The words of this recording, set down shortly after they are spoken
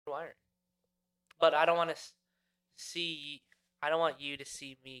wiring. But I don't want to see. I don't want you to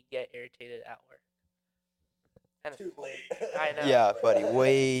see me get irritated at work. And Too late. I know. Yeah, buddy,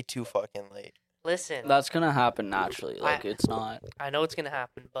 way too fucking late. Listen, That's gonna happen naturally. Like, it's not. I know it's gonna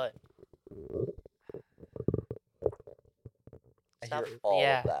happen, but I stop. hear all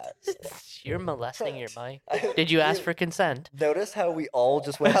Yeah, of that. you're molesting your mic. Did you ask for consent? Notice how we all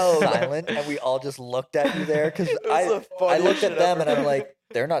just went Hell no. silent and we all just looked at you there? Because It was I the funniest looked at shit them ever. and I'm like,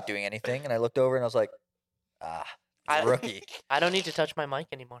 they're not doing anything. And I looked over and I was like, rookie. I don't need to touch my mic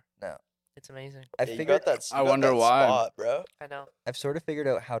anymore. No. It's amazing. I Yeah, you figured got that. I wonder why. Spot, bro. I know. I've sort of figured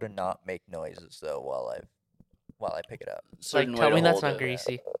out how to not make noises though while I pick it up. Certain Like, way tell to me that's hold not it.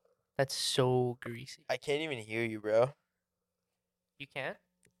 greasy. That's so greasy. I can't even hear you, bro. You can't?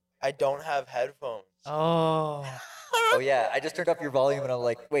 I don't have headphones. Oh. Oh yeah, I just turned up your volume and I'm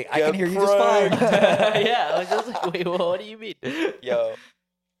like, wait, I Get can hear you just fine. pranked. Yeah, I was just like, wait, what do you mean? Yo,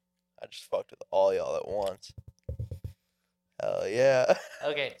 I just fucked with all y'all at once. Hell yeah.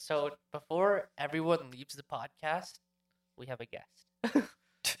 Okay, so before everyone leaves the podcast, we have a guest.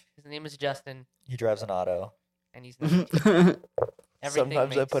 His name is Justin, He drives an auto. and he's not. Everything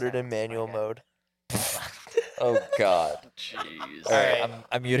Sometimes I makes put it sense, in manual my guy. mode. Oh god. Jeez. All right, Alright.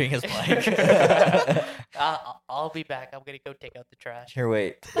 I'm muting his mic. I'll be back. I'm gonna go take out the trash. Here,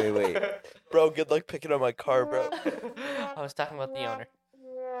 wait. Bro, good luck picking up my car, bro. I was talking about the owner.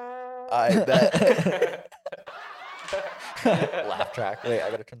 I bet. Laugh track. Wait, I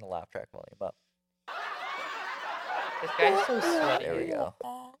gotta turn the laugh track volume up. This guy's so sweaty. There we go.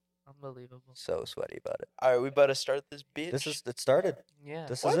 Unbelievable. So sweaty about it. All right, we better start this bitch. It started. Yeah.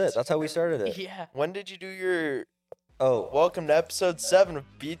 This What? is it. That's how we started it. Yeah. When did you do your Oh, welcome to episode 7 of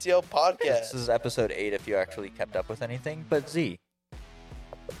BTL Podcast? this is episode 8 if you actually kept up with anything. But Z,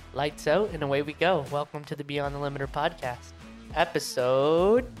 Lights out and away we go. Welcome to the Beyond the Limiter podcast,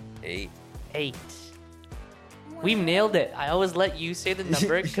 episode 8. 8. We nailed it. I always let you say the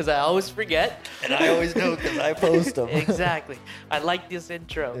number because I always forget. And I always know because I post them. Exactly. I like this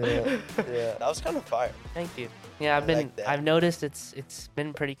intro. Yeah. That was kind of fire. Thank you. Yeah, I like that. I've noticed it's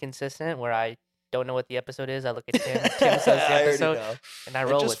been pretty consistent where I don't know what the episode is. I look at Tim. Tim says the I already episode, know. and I It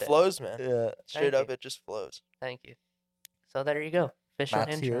roll just with flows, man. Yeah. Straight Thank up, you. it just flows. Thank you. So there you go. Official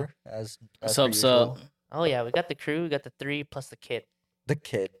Matt's intro. here as Sup, per sup. usual. Oh yeah, we got the crew. We got the 3 plus the kid. The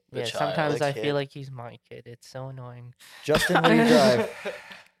kid. The Yeah, child. sometimes The I kid. feel like he's my kid. It's so annoying. Justin, what do you drive?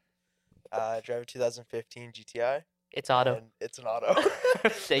 I drive a 2015 GTI. It's auto. And it's an auto.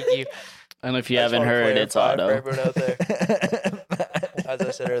 Thank you. And if you I just haven't wanna heard, it's clarify for auto. everyone out there. As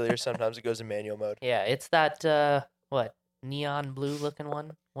I said earlier, sometimes it goes in manual mode. Yeah, it's that what neon blue looking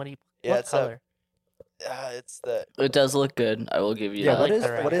one. What do you? Yeah, what it's that- color? It's the It does look good. I will give you Yeah, I that. like what is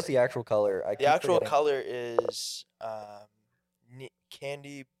the red. what is the actual color? I the keep actual forgetting. color is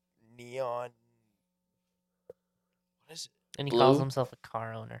candy neon. What is it? And he calls Blue? himself a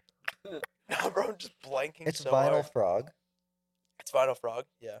car owner. No, bro, I'm just blanking. It's so Vinyl hard. Frog. It's Vinyl Frog.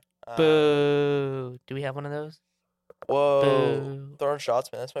 Yeah. Boo! Do we have one of those? Whoa. Boo! Throwing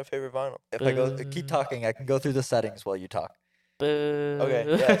shots, man. That's my favorite vinyl. If I go Boo. keep talking, I can go through the settings while you talk. Boo! Okay,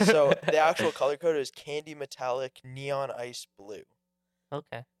 yeah. So the actual color code is candy metallic neon ice blue.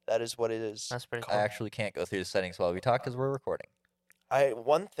 Okay, That is what it is. that's pretty I cool. actually can't go through the settings while we talk because we're recording.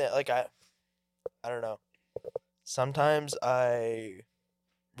 One thing I don't know. Sometimes I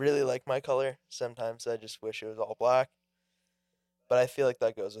really like my color. Sometimes I just wish it was all black. But I feel like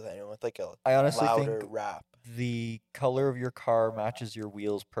that goes with anyone with like a I honestly louder think rap. the color of your car matches your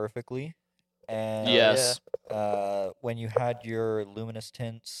wheels perfectly. And Yes. when you had your luminous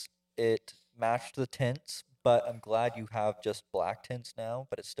tints, it matched the tints, but I'm glad you have just black tints now,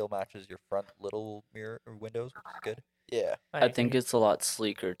 but it still matches your front little mirror or windows, which is good. Yeah. I think agree. it's a lot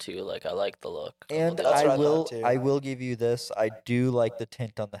sleeker too. Like, I like the look. of And the That's I what I will thought too. I will give you this. I do like the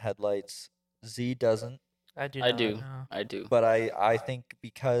tint on the headlights. Z doesn't, I do. I not, do. no. I do. but I think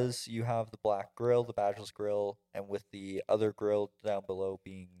because you have the black grill, the badgeless grill, and with the other grill down below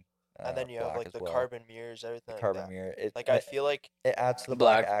being And then you have black like as the well, carbon mirrors, everything the like carbon that. mirror. It Like I feel like it adds to the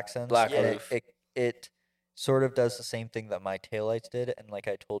Black- black accents. black and roof. it sort of does the same thing that my taillights did, and like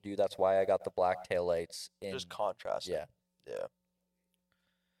I told you, that's why I got the black taillights in. just contrast. Yeah. Yeah.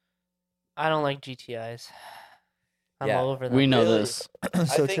 I don't like GTIs. I'm Yeah, over them. We know Really? this.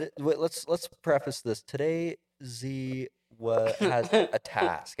 So think- let's preface this. Today, Z has a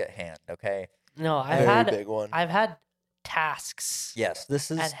task at hand. Okay. No, I've Very had big one. I've had tasks. Yes, this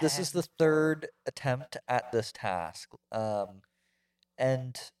is At the third attempt at this task.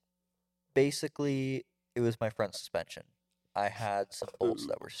 And basically, it was my front suspension. I had some bolts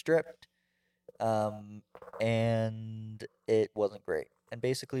that were stripped, and it wasn't great. And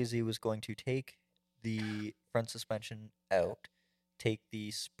basically, Z was going to take the front suspension out, take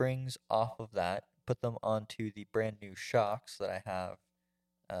the springs off of that, put them onto the brand new shocks that I have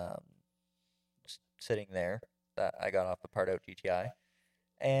sitting there that I got off the Part Out GTI,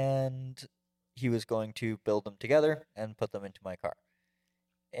 and he was going to build them together and put them into my car.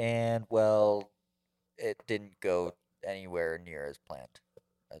 And well, it didn't go anywhere near as planned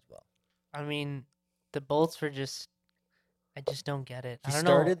as well. I mean, the bolts were just. I just don't get it. He I don't know.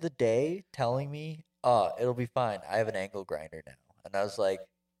 started the day telling me, "Oh, it'll be fine. I have an angle grinder now," and I was like,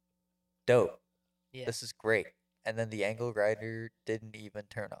 "Dope, Yeah. this is great." And then the angle grinder didn't even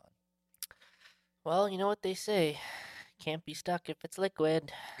turn on. Well, you know what they say. Can't be stuck if it's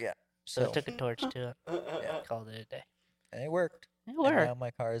liquid. So I So took a torch to it. Yeah. Called it a day. and it worked. It And worked. now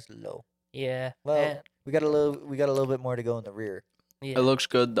my car is low. Yeah. Well, and- we got a little bit more to go in the rear. yeah. It looks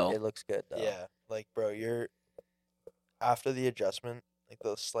good though. It looks good though. Yeah, like bro, you're after the adjustment, like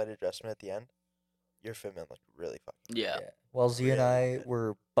the slight adjustment at the end, your fitment looked really fucking. Yeah. Well, Z and I Really good.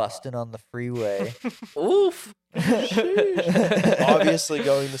 were busting on the freeway. Oof. Obviously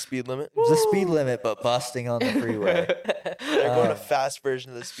going the speed limit. It was the speed limit, but busting on the freeway. They're going a Um, fast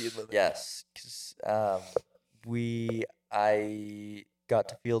version of the speed limit. Yes, 'cause, I got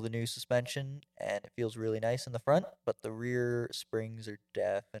to feel the new suspension, and it feels really nice in the front, but the rear springs are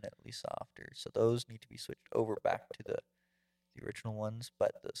definitely softer, so those need to be switched over back to the original ones,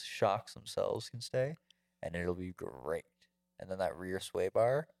 but the shocks themselves can stay, and it'll be great. And then that rear sway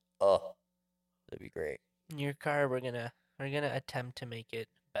bar, oh, it'll be great. In your car, we're gonna attempt to make it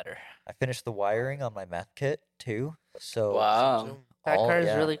better. I finished the wiring on my meth kit too, so Wow. That all- car's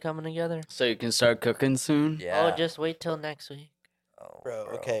yeah. really coming together. So you can start cooking soon. Yeah. Oh, just wait till next week. Oh, Bro,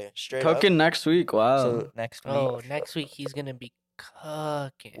 okay, straight up. Cooking next week. Wow. So next week. Oh, next week he's gonna be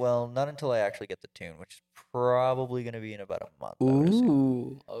cooking. Well, not until I actually get the tune, which is probably going to be in about a month. I would assume.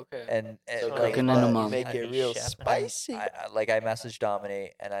 Ooh. Okay. And So like, cooking in a you month. make I- it real Chef. spicy. I messaged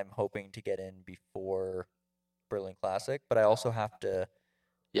Dominate, and I'm hoping to get in before Berlin Classic, but I also have to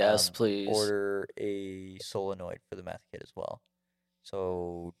Yes, um, please. order a solenoid for the meth kit as well.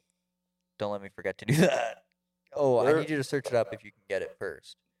 So don't let me forget to do that. Oh, I We're- need you to search it up if you can get it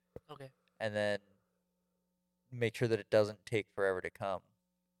first, Okay. and then make sure that it doesn't take forever to come.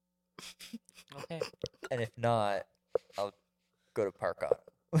 Okay. And if not, I'll go to Park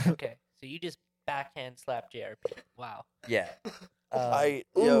Auto. Okay. So you just backhand slap JRP. Wow. Yeah.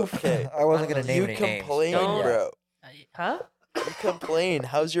 Okay. I wasn't gonna name You any names. complain, Don't- bro. Huh? You complain.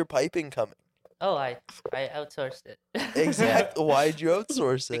 How's your piping coming? Oh, I outsourced it. Exactly. Why'd you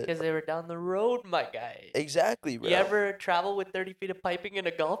outsource it? Because they were down the road, my guy. Exactly, bro. You ever travel with 30 feet of piping in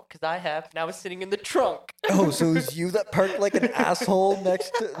a Golf? Because I have. Now it's sitting in the trunk. Oh, so it was you that parked like an asshole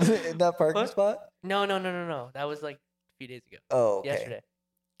next to in that parking What? spot? No. That was like a few days ago. Oh, okay. Yesterday.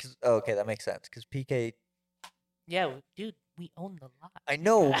 Okay, that makes sense. Because PK, Yeah, dude, we own the lot. I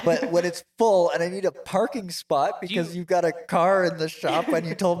know, but when it's full and I need a parking spot because you've got a car in the shop and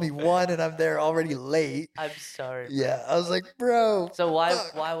you told me one and I'm there already late. I'm sorry. bro. Yeah, I was like, bro. So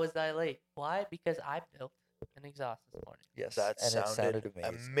fuck. why was I late? Why? Because I built an exhaust this morning. Yes, That and it sounded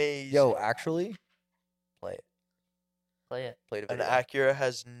amazing. amazing. Yo, actually, play it. Play it. Play the An video. Acura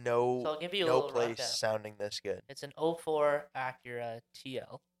has So no I'll give you a no little place rundown. sounding this good. It's an 04 Acura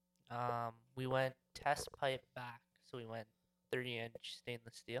TL. We went test pipe back, so we went 30-inch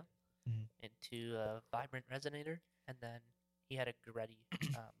stainless steel Mhm. into a vibrant resonator, and then he had a Goretti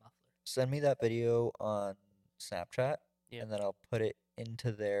muffler. Send me that video on Snapchat, Yeah. and then I'll put it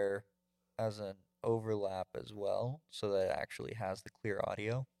into there as an overlap as well, so that it actually has the clear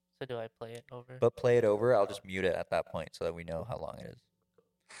audio. So do I play it over? But play it over. I'll just mute it at that point so that we know how long it is.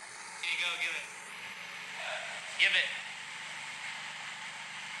 Here you go, give it. Give it.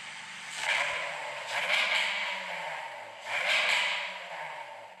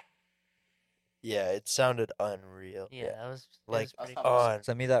 Yeah, it sounded unreal. Yeah, that was Like, pretty That's cool. not on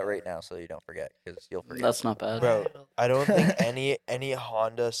Send me that right now so you don't forget, because you'll forget. That's not bad. Bro, I will- I don't think any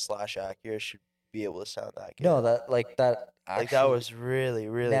Honda / Acura should be able to sound that good. No, that like that. like Actually, that was really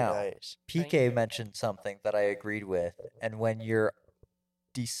Now, nice. PK mentioned something that I agreed with, and when you're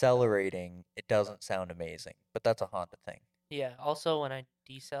decelerating, it doesn't sound amazing. But that's a Honda thing. Yeah. Also, when I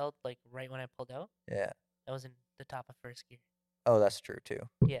decelled, like right when I pulled out, Yeah. that was in the top of first gear. Oh, that's true too.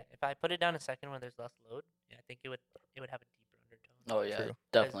 Yeah. If I put it down a second when there's less load, yeah, I think it would have a deeper undertone. Oh yeah, True. 'Cause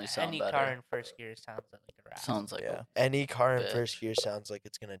definitely sound any better. car in first gear sounds like a rat. Sounds like Yeah. Any car in bitch. first gear sounds like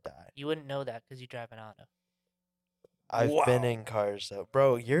it's gonna die. You wouldn't know that because you drive an auto. I've been Wow. in cars though,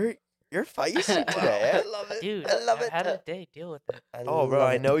 bro. You're feisty today. I love it. Dude, I love I've it. had a day. Deal with it. Oh, bro, love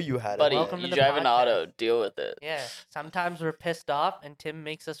I it. know you had it. Buddy, Welcome to you the drive an podcast. auto. Deal with it. Yeah. Sometimes we're pissed off, and Tim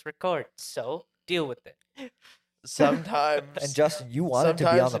makes us record. So deal with it. Sometimes. And Justin, you wanted to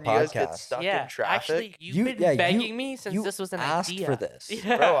be on sometimes the when you guys get podcast. stuck yeah. in traffic. Actually, you've You- been yeah, you- begging me since you this was an asked idea for this.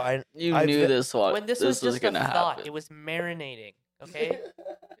 Yeah. Bro, I You I've knew been- this was when this was just gonna a thought, happen. it was marinating. Okay.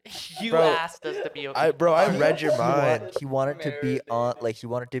 You Bro, asked us to be okay. I read your He wa- mind. He wanted to be on, like he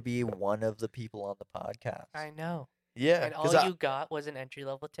wanted to be one of the people on the podcast. I know. Yeah, And all 'cause you got was an entry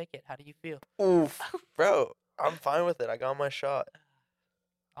level ticket. How do you feel? oof, bro, I'm fine with it. I got my shot.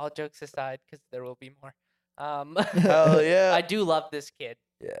 All jokes aside, because there will be more. Hell yeah. I do love this kid,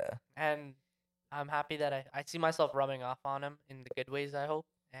 Yeah. and I'm happy that I see myself rubbing off on him in the good ways. I hope,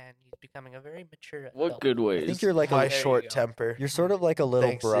 and he's becoming a very mature. What adult. good ways? I think you're like my a, there you short go. temper. you're sort of like a little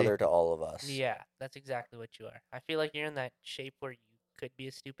Thanks, Z. brother to all of us. Yeah, that's exactly what you are. I feel like you're in that shape where you could be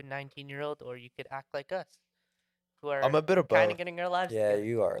a stupid 19-year-old, or you could act like us, who are I'm a bit of kind both. of getting our lives Yeah, together.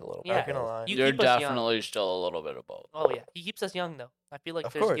 you are a little. Yeah. Not gonna lie. You You're keep us young. definitely still a little bit of both. Oh yeah, he keeps us young though. I feel like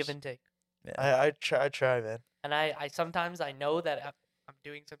Of there's course. give and take. I try, man. And I sometimes I know that I'm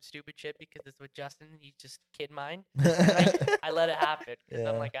doing some stupid shit because it's with Justin. He's just kid mind. I let it happen because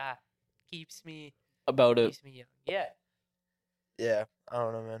I'm Yeah. like keeps me About it. young. Yeah, Yeah, I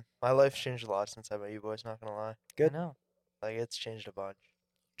don't know, man. My life's changed a lot since I met you boys. Not gonna lie. Good. I know. Like it's changed a bunch.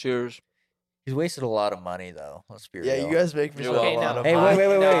 Cheers. He's wasted a lot of money though. Let's be Yeah, real. you guys make me You're spend Okay, a lot no. of Hey, money. wait.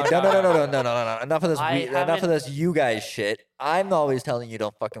 No, No. Enough of this. I Enough of haven't- this. You guys shit. I'm always telling you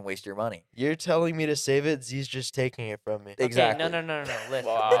don't fucking waste your money. You're telling me to save it. Z's just taking it from me. Exactly. Okay, no. Listen,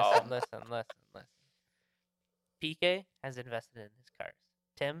 Wow. listen. PK has invested in his cars.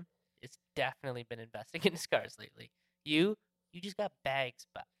 Tim has definitely been investing in his cars lately. You just got bags,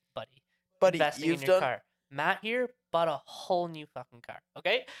 buddy. Buddy, Investing you've in your done. car. Matt here bought a whole new fucking car.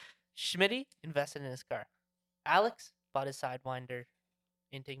 Okay, Schmitty invested in his car. Alex bought his Sidewinder,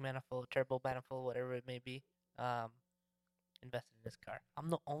 intake manifold, turbo manifold, whatever it may be. Invested in his car. I'm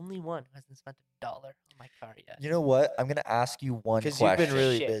the only one who hasn't spent $1 on my car yet. You know what? I'm gonna ask you one Because question. you've been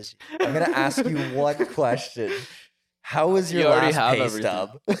really Shit. busy. I'm gonna ask you one question. How was your You already last have pay everything.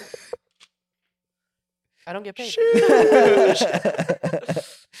 stub? I don't get paid. Sheesh. I don't get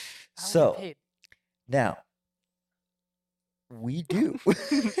So paid. now we do.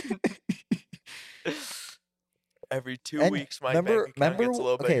 Every 2 And weeks, my remember, bank account gets a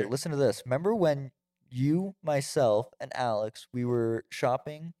little okay, bigger. listen to this. Remember when you, myself, and Alex, we were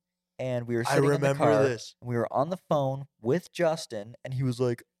shopping and we were I sitting in the remember car. this. We were on the phone with Justin, and he was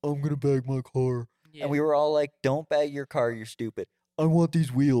like, "I'm gonna bag my car," Yeah. and we were all like, "Don't bag your car, you're stupid. I want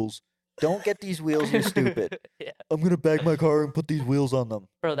these wheels. Don't get these wheels, you're stupid. Yeah. I'm gonna bag my car and put these wheels on them."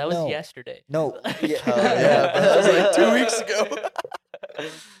 Bro, that was No. yesterday. No, yeah. Hell yeah, but that was like 2 weeks ago.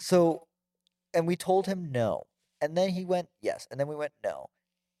 So, and we told him no, and then he went yes, and then we went no,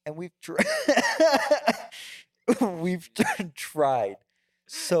 and we've we've tried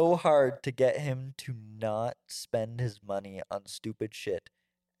so hard to get him to not spend his money on stupid shit,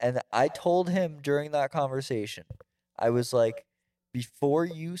 and I told him during that conversation, I was like, before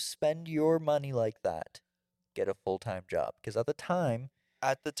you spend your money like that, get a full-time job, because at the time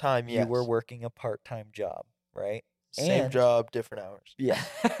At the time, yes. you were working a part-time job, right? Same and- job, different hours. Yeah,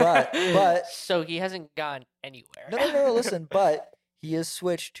 but So he hasn't gone anywhere. no, listen, but he has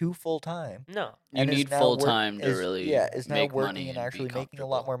switched to full-time. No. You and is need now full work- time to is- really yeah, is now make working money and be actually making a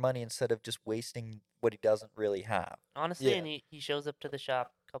lot comfortable. more money instead of just wasting what he doesn't really have. Honestly, Yeah. and he shows up to the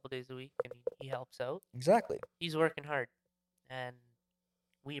shop a couple days a week and he helps out. Exactly. He's working hard. And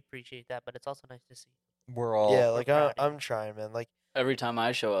we appreciate that, but it's also nice to see. We're all Yeah, like proud of you. I'm trying, man. Like, Every time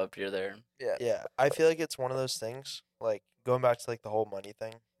I show up, you're there. yeah, I feel like it's one of those things. Like going back to like the whole money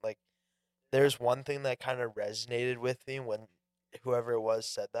thing. Like, there's one thing that kind of resonated with me when whoever it was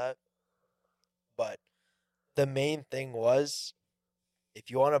said that. But the main thing was, if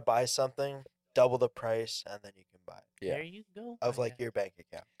you want to buy something, double the price, and then you can buy it Yeah. There you go. of my like guy. your bank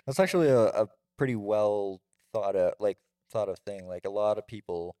account. That's actually a pretty well thought of thing. Like a lot of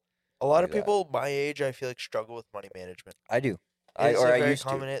people, A lot of do that. people my age, I feel like, struggle with money management. I do. It's I a very used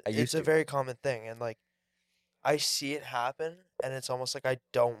common. to. I It's used a to. very common thing, and like, I see it happen, and it's almost like I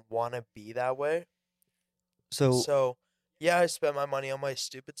don't want to be that way. So, yeah, I spend my money on my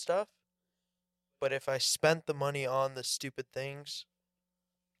stupid stuff, but if I spent the money on the stupid things,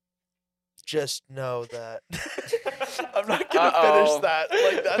 just know that I'm not gonna finish Uh-oh. that.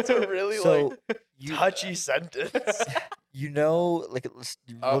 Like, that's a really so you touchy sentence. you know, like we'll just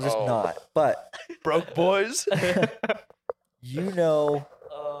Uh-oh. not. But Broke boys. you know,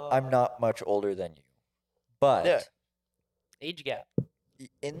 I'm not much older than you. But Yeah. Age gap.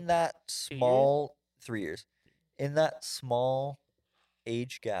 in that 2 years? small 3 years, in that small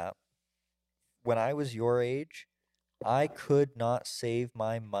age gap, when I was your age, I could not save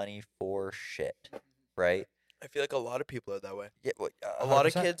my money for shit, right? I feel like a lot of people are that way. Yeah, well, A lot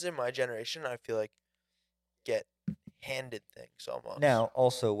of 100%. kids in my generation, I feel like, get handed things almost. Now,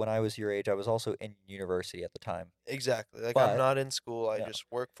 also, when I was your age, I was also in university at the time. Exactly. Like, But- I'm not in school. I no. just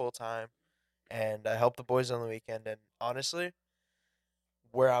work full time, and I help the boys on the weekend. And honestly,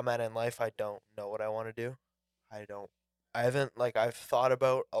 where I'm at in life, I don't know what I want to do. I haven't, like, I've thought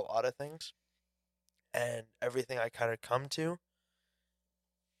about a lot of things, and everything I kind of come to,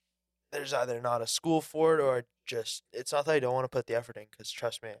 there's either not a school for it or just, it's not that I don't want to put the effort in, because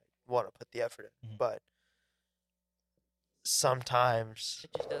trust me, I want to put the effort in. Mhm. But sometimes,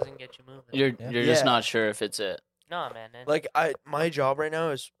 It just doesn't get you moving. You're Yeah. just not sure if it's it. No, man. And like, my job right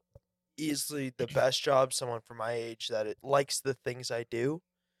now is easily the best job. Someone for my age that it likes the things I do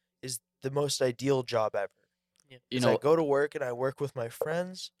is the most ideal job ever. Yeah. You 'Cause know, I go to work and I work with my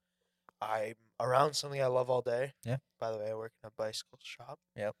friends. I'm around something I love all day. Yeah. By the way, I work in a bicycle shop.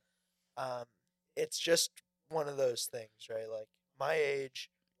 Yep. It's just one of those things, right? Like, my age,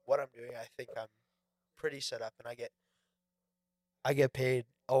 what I'm doing, I think I'm pretty set up, and I get paid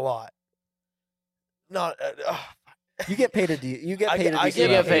a lot. Not You get paid you get I paid get, a I decent get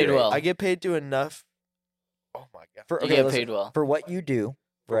amount of paid pay, right? well. I get paid to enough. Oh my god. For, you okay, get listen, paid well. for what you do,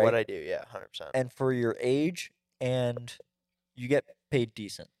 For right? what I do, yeah, 100%. And for your age, and you get paid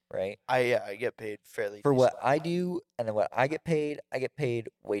decent, right? I get paid fairly For what decent. I do and then what I get paid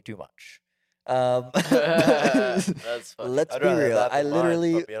way too much. That's funny. Let's I'd be rather have real. that I than mine, if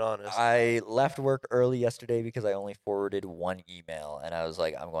literally, I'm being honest. I left work early yesterday because I only forwarded one email, and I was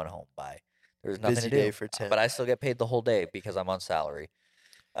like, I'm going home. Bye. There's nothing Busy to do. day for Tim. But I still get paid the whole day because I'm on salary.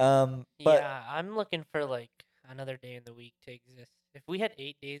 But yeah, I'm looking for like another day in the week to exist. If we had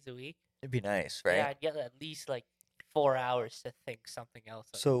 8 days a week, it'd be nice, right? yeah, I'd get at least like 4 hours to think something else.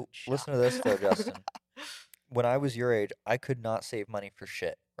 other So than listen shop. to this though, Justin. When I was your age, I could not save money for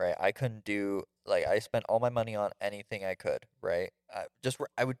shit, right? I couldn't do like I spent all my money on anything I could, right?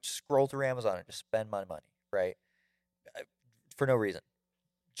 I would scroll through Amazon and just spend my money, right? For no reason.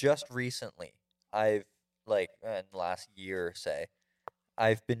 Just recently, I've like in the last year, say,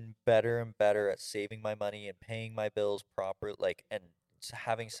 I've been better and better at saving my money and paying my bills proper, like and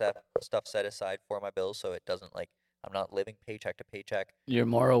having stuff set aside for my bills, so it doesn't like I'm not living paycheck to paycheck. You're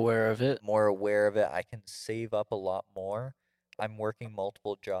more aware of it. More aware of it. I can save up a lot more. I'm working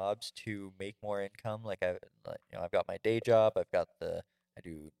multiple jobs to make more income. I've got my day job. I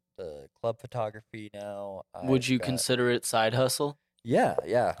do the club photography now. Would you I've got- consider it side hustle? Yeah,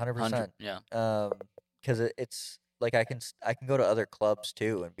 100%. 100. Yeah. Because it's like I can go to other clubs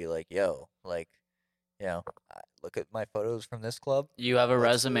too and be like, yo, like, look at my photos from this club. You have a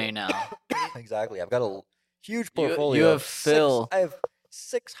Let's do resume it. now. Exactly. I've got a huge You portfolio. have Phil. I have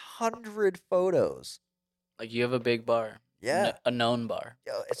 600 photos. Like you have a big bar. Yeah. A known bar.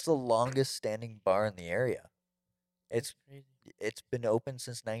 Yo, it's the longest standing bar in the area. That's crazy. It's been open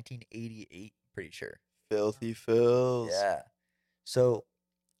since 1988, pretty sure. Filthy Phils. Yeah. So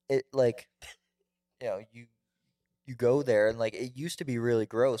it like you go there and like it used to be really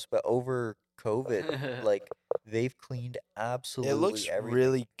gross, but over COVID, like they've cleaned absolutely It looks everything.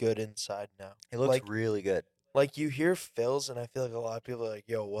 really good inside now. It looks like, really good. Like, you hear Phils, and I feel like a lot of people are like,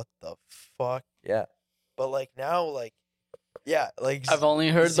 yo, what the fuck? Yeah. But, like, now, like, yeah, like, I've only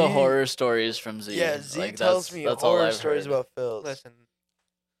heard the Z- horror stories from Z. yeah, Z like, tells me that's all horror I've stories heard. about Phils. Listen,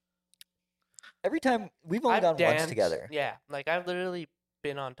 Every time we've only I've gone danced, once together. Yeah, like I've literally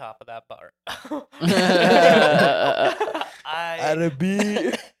been on top of that bar. At a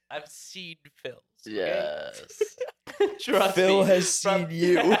B. I've seen Phil's. Okay? Yes. Trust Phil me, has from- seen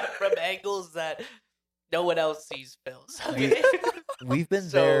you. from angles that no one else sees Phil's. Okay? We've been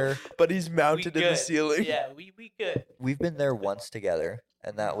So, there. But he's mounted in the good. ceiling. Yeah, we good. We've been there once together,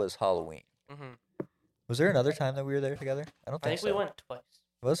 and that was Halloween. Hmm Was there another time that we were there together? I don't I think think we so. went twice.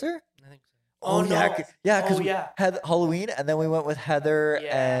 Was there? I think so. Oh, yeah, no. yeah, because Oh, we yeah. had Halloween, and then we went with Heather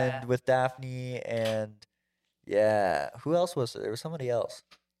Yeah. and with Daphne, and yeah, who else was there? There was somebody else.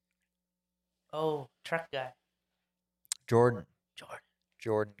 Oh, truck guy. Jordan. Jordan.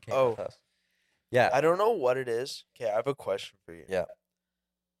 Jordan came Oh. with us. Yeah, I don't know what it is. Okay, I have a question for you. yeah.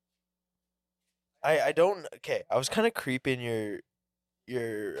 I don't. Okay, I was kind of creeping your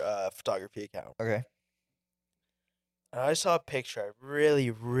photography account, Okay. and I saw a picture. I really,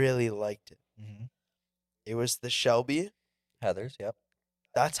 really liked it. Mm-hmm. It was the Shelby. Heather's. Yep.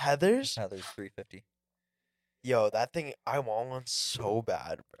 That's Heather's. Heather's 350. Yo, that thing. I want one so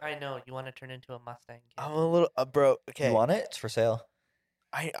bad, bro. I know you want to turn into a Mustang. Kid. I'm a little, bro. Okay, You want it? It's for sale.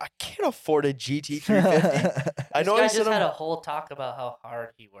 I can't afford a GT350. I This know guy I just said had I'm, a whole talk about how hard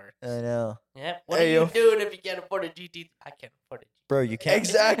he works. I know. Yeah. What Hey, are you yo. doing if you can't afford a GT? I can't afford a GT. Bro, you can't.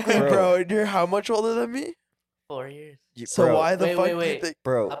 exactly, Bro. bro. And you're how much older than me? 4 years. So bro, why the Wait, fuck wait, do you wait. think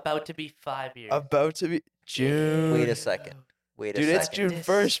Bro, About to be 5 years. about to be June? wait a second. Wait a Dude, it's second. June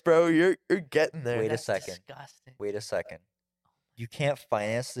 1st, bro. You're getting there. Wait a That's second. disgusting. Wait a second. You can't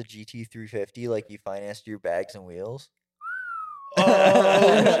finance the GT350 like you financed your bags and wheels.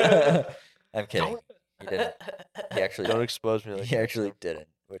 Oh, I'm kidding. He didn't. He actually. Don't expose me like He that, actually son. didn't,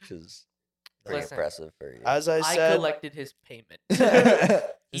 which is pretty Listen, impressive for you. As I I said, collected his payment.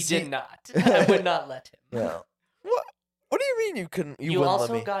 He See- did not. I would not let him. No. what do you mean you couldn't? You You wouldn't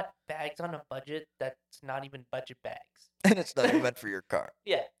also let me? got bags on a budget that's not even budget bags. And it's not even meant for your car.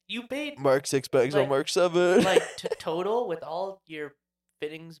 Yeah, you paid Mark 6 bags like- on Mark 7. like total with all your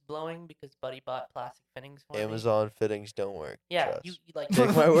fittings blowing because Buddy bought plastic fittings for me. Amazon fittings don't work. Yeah, trust. you like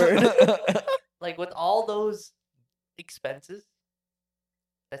Take my word. like with all those expenses,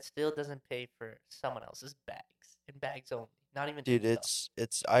 that still doesn't pay for someone else's bags and bags only. Not even Dude, himself.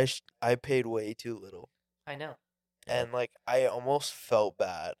 it's I paid way too little, I know. and like I almost felt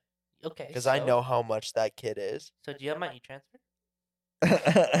bad Okay, because I so- know how much that kid is. So do you have my e-transfer?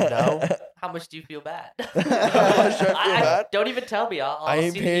 No. How much do you feel bad? How much do I feel bad? Don't even tell me. I'll I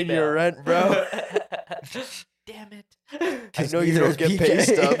ain't see the paying your email. rent, bro. Damn it. I 'Cause know you neither don't is get pay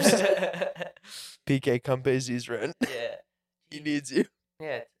PK. stubs. PK come pays his rent. Yeah. He needs you.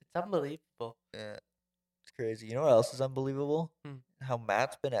 Yeah, it's unbelievable. Yeah, it's crazy. You know what else is unbelievable? Hmm. How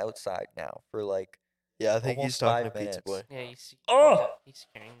Matt's been outside now for like Yeah, I think he's Almost talking to 5 Pizza minutes. Boy. Yeah, he's Oh! he's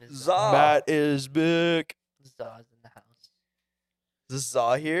carrying this Zah. Matt is big. Zah's in the house. Is this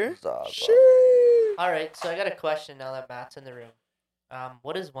Zaw here? Zah, Zah. Sheesh. All right, so I got a question now that Matt's in the room.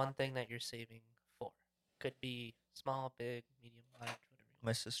 What is one thing that you're saving for? Could be small, big, medium, large, whatever.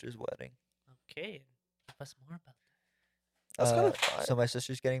 My sister's wedding. Okay, and give us more about that. That's kind Uh, of fine. So my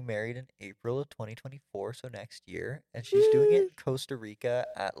sister's getting married in April of 2024, so next year, and she's doing it in Costa Rica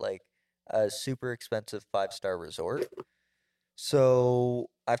at like a super expensive 5-star resort. So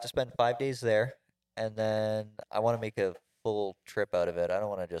I have to spend 5 days there, and then I want to make a full trip out of it. I don't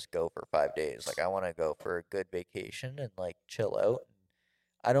want to just go for 5 days. Like I want to go for a good vacation and like chill out.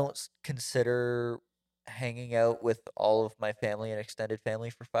 I don't consider hanging out with all of my family and extended family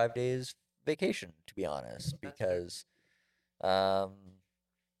for 5 days vacation, to be honest, That's fair. because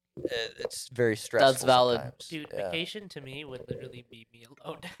it's very stressful. valid. sometimes. Dude, Yeah. vacation to me would literally be me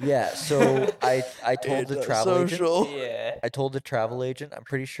alone. Yeah. So I told the travel agent. social. yeah. I told the travel agent. I'm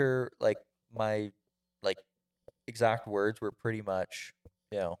pretty sure like my like exact words were pretty much,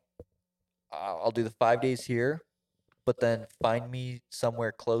 I'll do the 5 days here, but then find me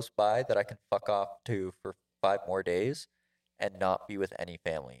somewhere close by that I can fuck off to for 5 more days and not be with any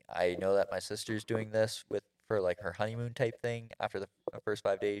family. I know that my sister's doing this for like her honeymoon type thing. After the first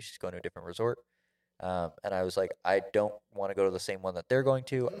 5 days, she's going to a different resort. And I was like, I don't want to go to the same one that they're going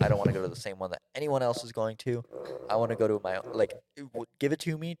to. I don't want to go to the same one that anyone else is going to. I want to go to my own. Like, give it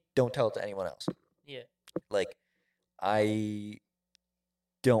to me. Don't tell it to anyone else. Yeah. Like, I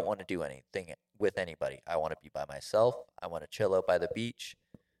don't want to do anything with anybody. I want to be by myself. I want to chill out by the beach,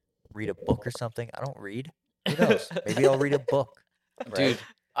 read a book or something. I don't read. Who knows? Maybe I'll read a book. Right? Dude,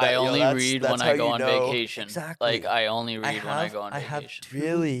 I Yo, only that's- read that's when how I go you on know. vacation. Exactly. Like I only read when I go on I have vacation. two,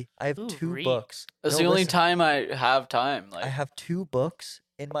 Really? I have Ooh, 2 read. books. That's No, the only listen, time I have time. I Like have 2 books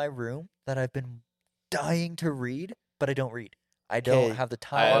in my room that I've been dying to read, but I don't read. I don't Okay, have the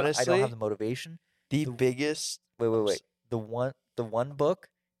time. I don't honestly, have the motivation. The The- biggest. Wait. The one book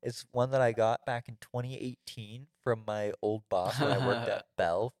is one that I got back in 2018 from my old boss when I worked at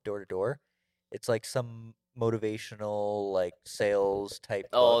Bell door to door. It's like some motivational like sales type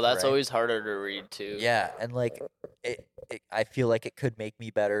oh, book, that's right? always harder to read too. Yeah, and like I feel like it could make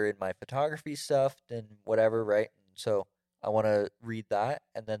me better in my photography stuff and whatever, right? And so I want to read that,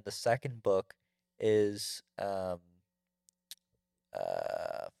 and then the second book is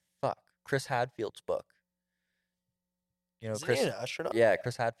Chris Hadfield's book. You know, Isn't Chris. he an astronaut? Yeah,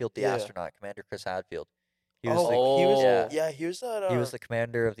 Chris Hadfield, the Yeah. astronaut, Commander Chris Hadfield. He Oh, was the he was. yeah. Yeah, he was that. He was the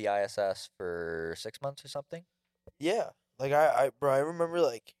commander of the ISS for 6 months or something. Yeah, like bro, I remember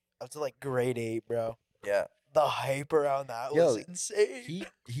like I was in like grade 8, bro. Yeah. The hype around that Yo, was insane.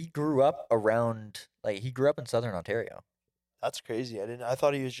 He grew up around he grew up in Southern Ontario. That's crazy. I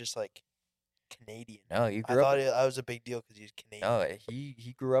thought he was just like Canadian. No, he I grew thought up. that was a big deal because he's Canadian. No,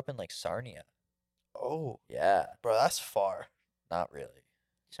 he grew up in like Sarnia. Oh, Yeah, bro, that's far. not really.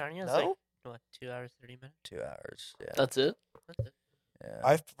 Sarnia's No, like, what, 2 hours, 30 minutes? 2 hours. Yeah. That's it. That's it. Yeah.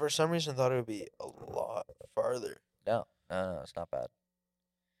 I for some reason thought it would be a lot farther. No, it's not bad.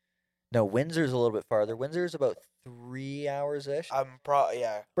 No, Windsor's a little bit farther. Windsor's about 3 hours ish.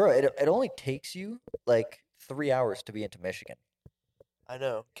 Yeah. Bro, it only takes you like 3 hours to be into Michigan. I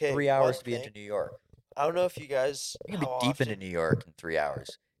know. Okay. 3 hours to be into New York. I don't know if you guys. You can be how deep into often- New York in 3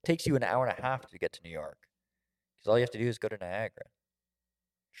 hours. It takes you an hour and a half to get to New York. Because all you have to do is go to Niagara.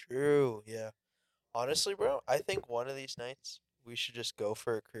 True. Yeah. Honestly, bro, I think one of these nights we should just go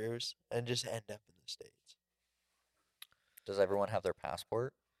for a cruise and just end up in the States. Does everyone have their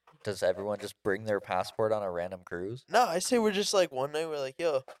passport? Does everyone just bring their passport on a random cruise? No, I say we're just like one night we're like,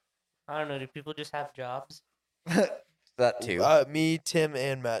 yo, I don't know. Do people just have jobs? That too. me, Tim,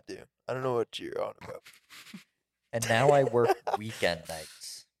 and Matt do. I don't know what you're on about. And now I work weekend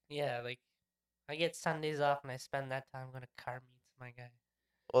nights. Yeah, like I get Sundays off and I spend that time going to car meets, my guy.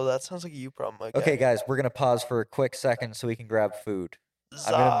 Well, that sounds like a you problem, my Okay, guy. guys, we're going to pause for a quick second so we can grab food.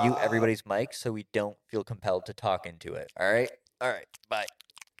 I'm going to mute Zah. everybody's mic so we don't feel compelled to talk into it. All right? All right. Bye.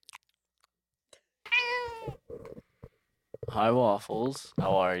 Hi, Waffles.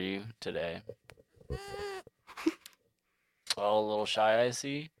 How are you today? Oh, a little shy, I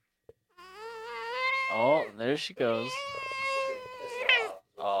see. Oh, there she goes.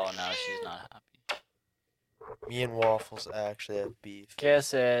 Oh, no, she's not happy. Me and Waffles actually have beef.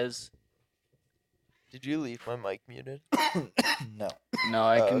 Kisses. Did you leave my mic muted? No. No,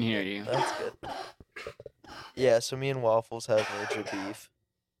 I Oh, can okay. hear you. That's good. Yeah, so me and Waffles have major beef.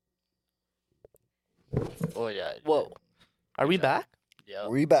 Oh, yeah. Whoa. Are we back? Yep.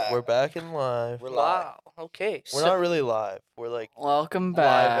 We back. We're back in live. We're live. Wow. Okay. We're not really live. We're like Welcome live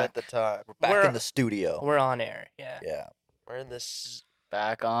at back. the time. We're back We're- in the studio. We're on air. Yeah. Yeah. We're in this.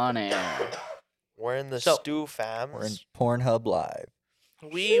 Back on air. We're in the So- stew fams. We're in Pornhub Live.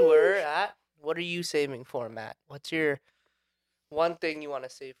 We were at. What are you saving for, Matt? What's your one thing you want to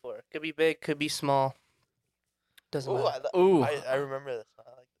save for? Could be big, could be small. Doesn't Ooh, matter. Ooh. I remember this.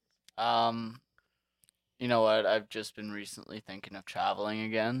 I like You know what? I've just been recently thinking of traveling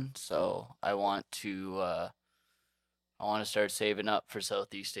again, so I want to start saving up for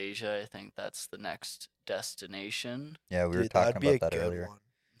Southeast Asia. I think that's the next destination. Yeah, we were Dude, talking that'd be a about that good earlier. one.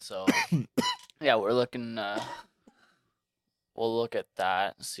 So, yeah, we're looking. We'll look at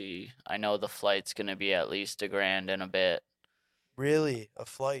that. And see, I know the flight's gonna be at least $1,000 and a bit. Really, a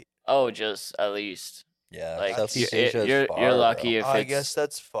flight. Oh, just at least. Yeah, Like Southeast you're, Asia is you're far, lucky bro. if I it's. guess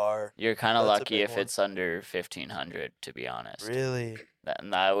that's far. You're kind of that's a lucky big if one. it's under 1,500, to be honest. Really,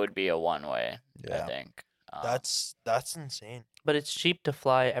 And that would be a one way. Yeah. I think. that's insane. But it's cheap to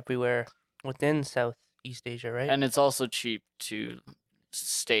fly everywhere within Southeast Asia, right? And it's also cheap to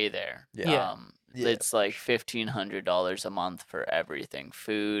stay there. Yeah. Yeah. It's like $1,500 a month for everything: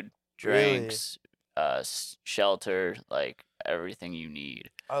 food, Really? drinks, shelter, like everything you need.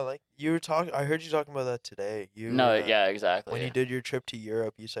 I like you were talking. I heard you talking about that today. You No, yeah, exactly. When you did your trip to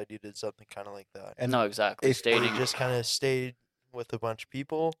Europe, you said you did something kind of like that. And no, exactly. if- Where Staying, you just kind of stayed with a bunch of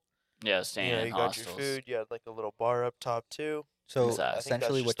people. yeah, staying You know, in you got hostels. your food. You had like a little bar up top too. So Exactly. I think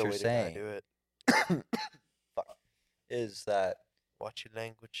essentially, that's what just the you're way to kinda saying do it. is that Watch your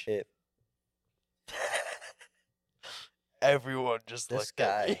language. it, Everyone just This looked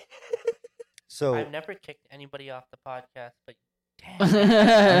at me. so I've never kicked anybody off the podcast, but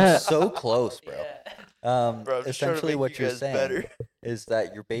damn. I'm so close, bro. Yeah. Bro, I'm just trying to Essentially, make what you you're guys saying better. is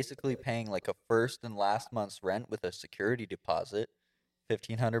that you're basically paying like a first and last month's rent with a security deposit,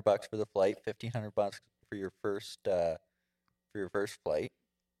 $1,500 for the flight, $1,500 for your first flight,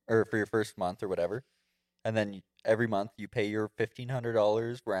 or for your first month or whatever, and then every month you pay your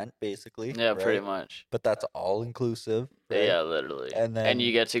 $1,500 rent basically. Yeah, pretty right? much. But that's all inclusive. Right? Yeah, literally. And then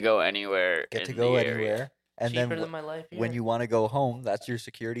you get to go anywhere. get to in go the area. anywhere, and Cheaper then than my life here. when you want to go home, that's your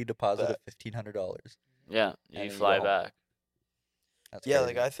security deposit That- of $1,500. Yeah, then you you fly go home. back. That's Yeah,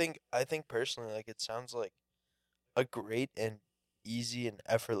 crazy. like I think personally, like it sounds like a great and easy and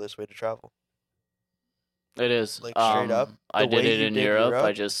effortless way to travel. It is. Like, straight up, I the way did it you in did Europe. I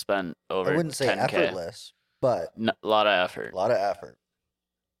Europe? just spent over I wouldn't say 10K. effortless, but A lot of a effort. lot of effort.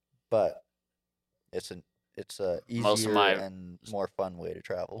 But it's a Most of easier my- and more fun way to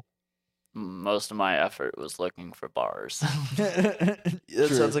travel. Most of my effort was looking for bars. That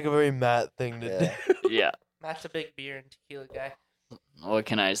sounds like a very Matt thing to Yeah. do. Yeah. Matt's a big beer and tequila guy. What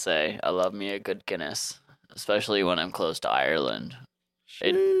can I say? I love me a good Guinness, especially when I'm close to Ireland.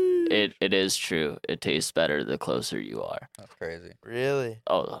 It is true. It tastes better the closer you are. That's crazy. Really?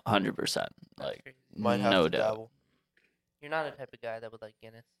 Oh, 100%. That's Like, crazy. Might have no to doubt. dabble. You're not a type of guy that would like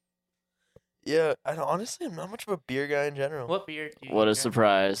Guinness. Yeah, and honestly, I'm not much of a beer guy in general. What beer do you What a drink?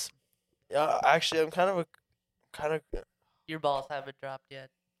 surprise. Yeah, actually, I'm kind of. Your balls haven't dropped yet.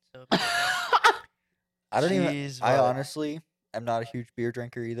 So I don't even. Jeez, I Mike. honestly am not a huge beer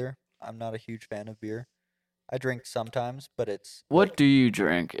drinker either. I'm not a huge fan of beer. I drink sometimes, but it's What like, do you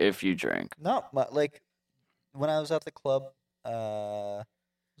drink if you drink? not much. Like when I was at the club, was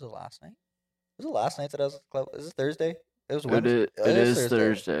it last night? Was it last night that I was at the club? Is it Thursday? It was Wednesday. It is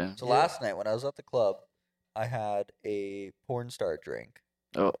Thursday. So Yeah. last night when I was at the club, I had a porn star drink.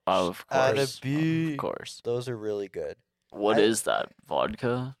 Oh, of Atta course. bee. Of course. Those are really good. What I- is that?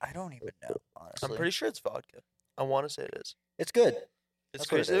 Vodka? I don't even know, honestly. I'm pretty sure it's vodka. I want to say it is. It's good. It's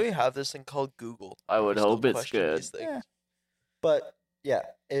That's what it crazy that we is. have this thing called Google. I would We still hope it's question good. these things. Yeah. But yeah,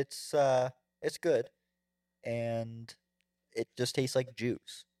 it's good, and it just tastes like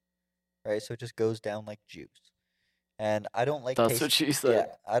juice, right? So it just goes down like juice, and I don't like. That's what she said.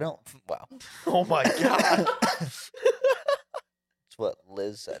 Yeah, I don't. Wow, Oh my god. that's what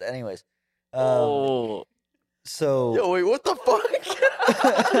Liz said. Anyways, Oh, so Yo, wait, what the fuck?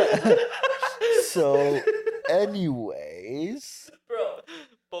 so, anyways, Bro,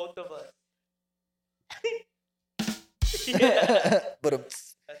 both of us. Yeah. but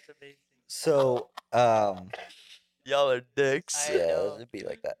That's amazing. so Y'all are dicks. I yeah, know. it'd be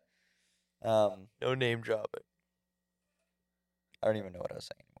like that. No name dropping. I don't even know what I was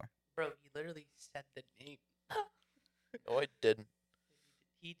saying anymore. Bro, he literally said the name. No, I didn't.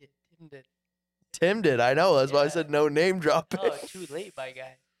 He did. Tim did. Tim did. I know. That's why I Yeah. said no name dropping. Oh, too late, my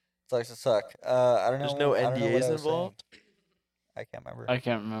guy. Sucks to suck. I don't know. There's no I don't know what NDAs I was saying. involved? I can't remember. I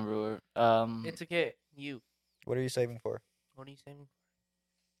can't remember where. It's okay. You. What are you saving for? What are you saying?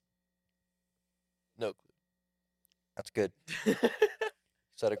 No That's good. clue.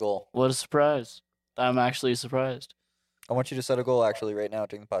 Set a goal. What a surprise! I'm actually surprised. I want you to set a goal actually right now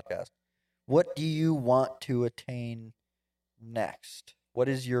during the podcast. What do you want to attain next? What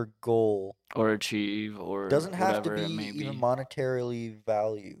is your goal? Or achieve, or Doesn't have to whatever be it may even be. monetarily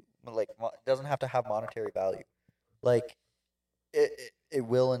value. Like doesn't have to have monetary value. Like it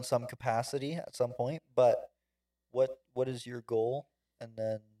will in some capacity at some point, but what is your goal? And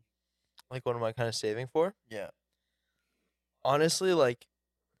then Like, what am I kind of saving for? yeah. Honestly, like,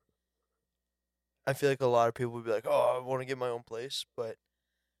 I feel like a lot of people would be like, oh, I want to get my own place. But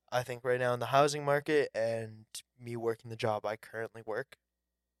I think right now in the housing market and me working the job I currently work,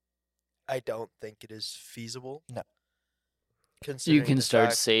 I don't think it is feasible. No. You Considering can the start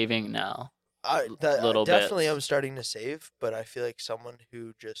fact- saving now. I little definitely bits. am starting to save, but I feel like someone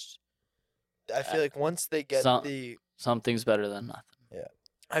who just, I feel like once they get Some- the, Something's better than nothing.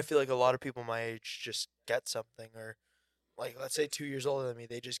 I feel like a lot of people my age just get something, or like let's say 2 years older than me,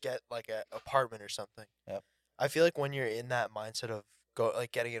 they just get like an apartment or something. Yep. I feel like when you're in that mindset of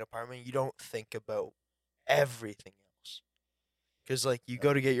getting an apartment, you don't think about everything else, because like you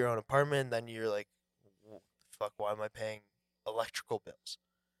go to get your own apartment, then you're like, fuck, why am I paying electrical bills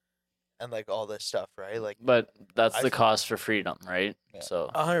and like all this stuff, right? Like But that's I the f- cost for freedom, right? Yeah. So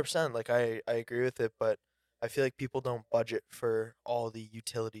 100%. Like I agree with it, but I feel like people don't budget for all the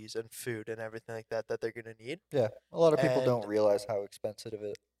utilities and food and everything like that they're gonna need. Yeah, a lot of people don't And- realize how expensive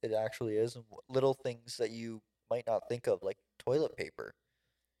it actually is, and little things that you might not think of, like toilet paper.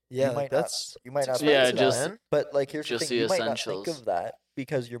 Yeah, you like might that's not, you might not. it's Yeah, think of expensive, that, man. but like here's just the thing: the you might not think essentials. of that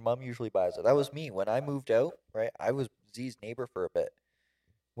because your mom usually buys it. That was me when I moved out. Right, I was Z's neighbor for a bit.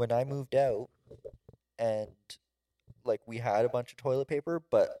 When I moved out, and like we had a bunch of toilet paper,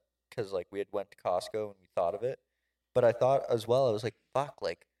 but because like we had went to Costco and we thought of it, but I thought as well, I was like, fuck,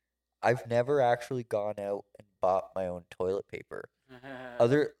 like I've never actually gone out and bought my own toilet paper.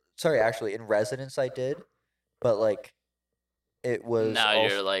 Actually, in residence I did, but like it was now you're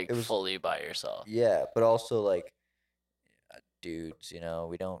also- like it was fully by yourself. yeah, but also like dudes,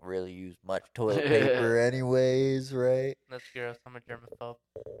 we don't really use much toilet paper anyways, right? That's gross. I'm a germaphobe.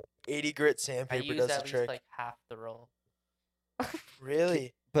 80 grit I sandpaper use does at the least trick. like half the roll.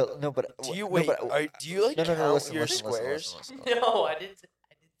 Really? But no, but Do you no, wait? but- do you like no, no, count no, listen, your listen, listen, squares? listen, listen, listen. No, I didn't. Say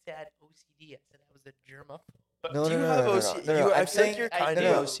I had OCD. I said I was a germaphobe. No, Do no, you no, have no, no, OC no, no, no, I I'm feel like saying- you're I kind do.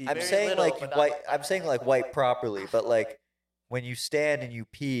 of no, OCD. I'm Very saying little, like but not wipe. like I'm that. saying like wipe properly, but like when you stand and you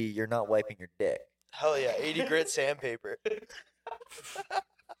pee, you're not wiping your dick. Hell yeah, 80 grit sandpaper.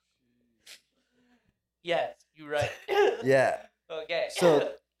 Yes, you're right. Yeah. Okay.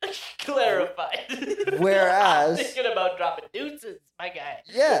 So- clarified. Whereas- I'm thinking about dropping deuces, my guy.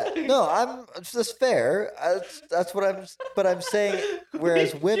 Yeah. No, it's just fair. That's what I'm saying.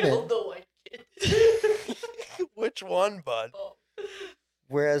 Whereas We women, killed the white kid. Which one, bud? Oh.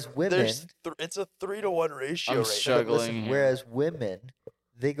 whereas women, There's it's a 3-to-1 ratio I'm right but struggling listen, here. whereas women,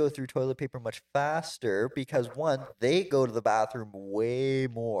 they go through toilet paper much faster because one, they go to the bathroom way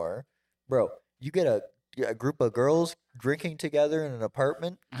more. Bro, you get a group of girls drinking together in an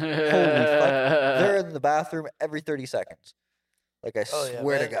apartment. Holy fuck. They're in the bathroom every 30 seconds. Like I Oh, yeah,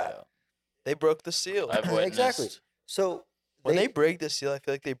 swear to man. God. They broke the seal. I've witnessed. Exactly. So When they break the seal, I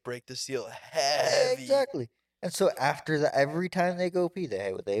feel like they break the seal heavy. exactly. And so after that, every time they go pee,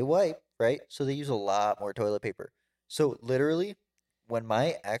 they wipe, right? So they use a lot more toilet paper. So literally, when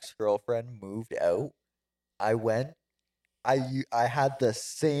my ex-girlfriend moved out, I went. I had the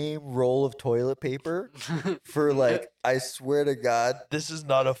same roll of toilet paper for like I swear to God, This is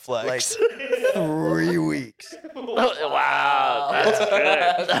not a flex. 3 weeks. Wow, that's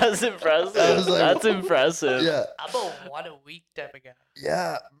good. That's impressive. I was like- That's impressive. Yeah, I'm a 1 a week type of guy.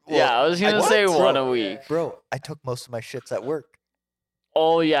 yeah. Yeah, I was gonna What? say one Bro, a week. Bro, I took most of my shits at work.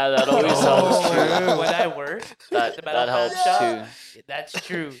 Oh yeah, that always Oh, helps too. man. When I work, That the metal that helps fab too. shop, that's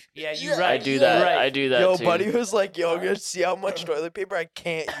true. Yeah, you're Yeah, right. I do you're that. Right. I do that Yo, too. buddy was like, "Yo, I'm gonna see how much toilet paper I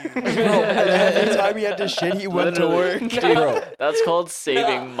can't use." Bro, And every time he had to shit, he went to Literally. work. Dude, Bro. that's called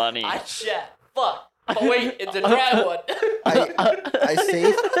saving money. I shat. Fuck. Oh wait, it's a dry one. I say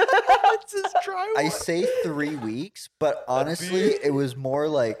It's his dry I one. say 3 weeks, but honestly, it was more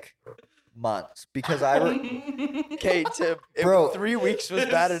like months because Okay, Tim. Bro. 3 weeks was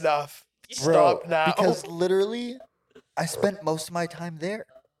bad enough. bro, Stop now. because literally, I spent most of my time there.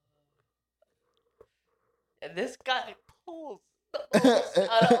 And this guy pulls the most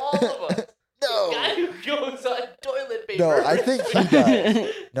out of all of us. No, Guy who goes on toilet paper. no, I think he does.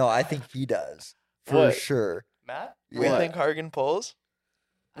 No, I think he does for What? sure. Matt? we Yeah. think Hargan pulls.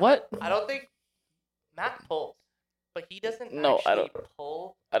 What? I don't think Matt pulls, but he doesn't No, I actually don't.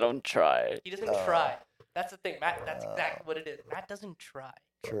 pull. I don't try. He doesn't Oh. try. That's the thing, Matt. That's exactly what it is. Matt doesn't try.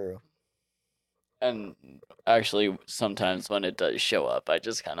 True. And actually, sometimes when it does show up, I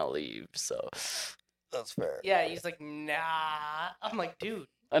just kind of leave. So That's fair. Yeah, he's like, nah. I'm like, dude,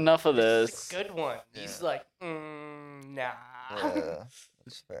 enough of this this. is a good one. He's Yeah. like, nah. Yeah,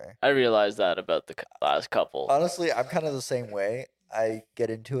 that's fair. I realized that about the last couple. Honestly, I'm kind of the same way. I get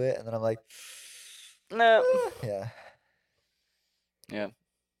into it and then I'm like, No. yeah,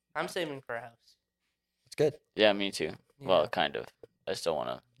 I'm saving for a house. it's good. Yeah, me too. Yeah. Well, kind of. I still want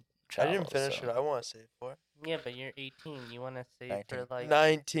to I travel. didn't finish so. what I want to save for. Yeah, but you're 18. You want to save 19. for like,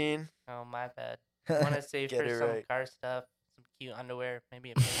 19. oh my bad. You want to save Get for it some right. car stuff, some cute underwear,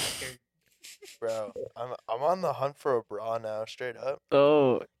 maybe a manicure. Bro, I'm on the hunt for a bra now, straight up.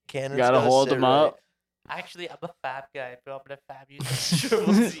 Oh, Cannon's gotta hold sit them right. up. Actually, I'm a fab guy, bro. I'm gonna fab you some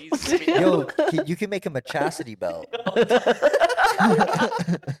triple C's. Yo, you can make him a chastity belt.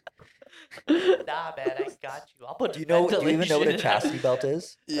 Nah, man, I got you. I'll put. Do you even know what a ventilation. chastity belt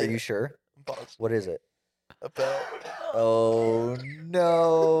is? Yeah. Are you sure? Pause. What is it? A belt. Oh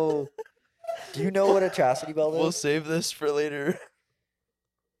no. Do you know what a chastity belt We'll is? save this for later.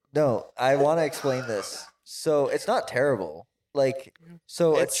 No, I want to explain this. So it's not terrible. Like,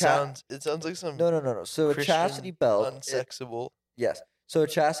 so It sounds like some no. So a Christian chastity belt. unsexable. Yes. So a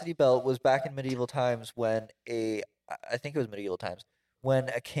chastity belt was back in medieval times when I think it was medieval times, when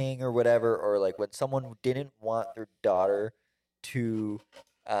a king or whatever, or like when someone didn't want their daughter to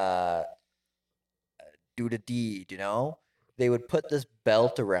do the deed, they would put this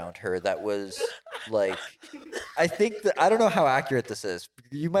belt around her that was like, I think that, I don't know how accurate this is.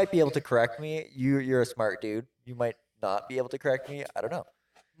 You might be able to correct me. You're a smart dude. You might not be able to correct me. I don't know.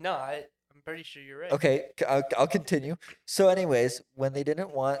 No, I'm pretty sure you're right. Okay, I'll continue. So, anyways, when they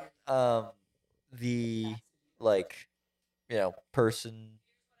didn't want the like, person,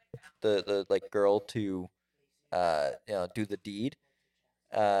 the like girl to do the deed,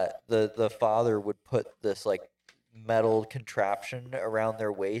 the father would put this like metal contraption around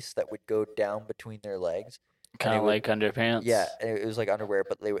their waist that would go down between their legs. Kind of would- like underpants. Yeah, and it was like underwear,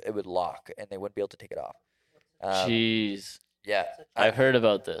 but it would lock and they wouldn't be able to take it off. Jeez. Yeah, I've heard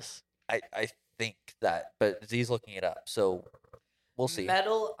about this. I think that, but Z's looking it up, so we'll see.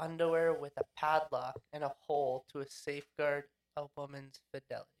 Metal underwear with a padlock and a hole to safeguard a woman's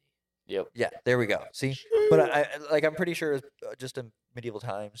fidelity. Yep. Yeah, there we go. See, but I'm pretty sure it's just in medieval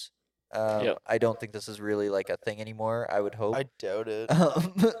times. Yep. I don't think this is really like a thing anymore. I would hope. I doubt it.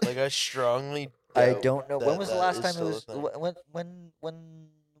 Um, Like I strongly. I doubt don't know. When that was the that last is time it still a was? thing. When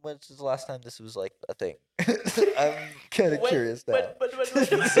was the last time this was like a thing? I'm kind of curious now.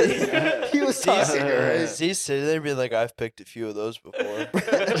 He was talking, alright. He's sitting there being like, I've picked a few of those before.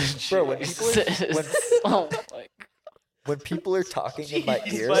 Bro, when people are, Oh my when people are talking in my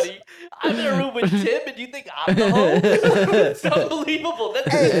Jeez, ears, buddy. I'm in a room with Tim, and you think I'm the host? It's unbelievable. That's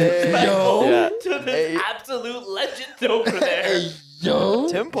Hey, disrespectful yo. to this Hey. absolute legend over there. yo,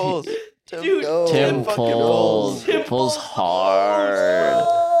 Tim pulls. Dude, yo. Tim fucking pulls. Tim Pulls pulls hard.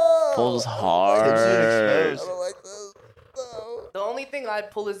 Pulls Tim's hard. getting exposed. I don't like this. No. The only thing I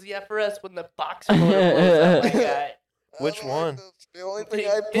pull is the FRS when the boxer motor blows up my guy. Which one? The only thing It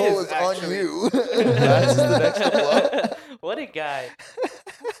I pull is, is on actually. you. That's the next to blow? What a guy.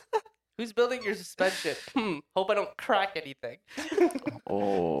 Who's building your suspension? Hope I don't crack anything.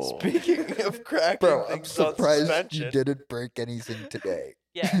 Oh. Speaking of cracking Bro, I'm things on surprised suspension. you didn't break anything today.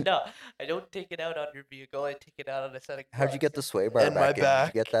 Yeah, no, I don't take it out on your vehicle. I take it out on a set of How'd you get the sway bar And back my in? Did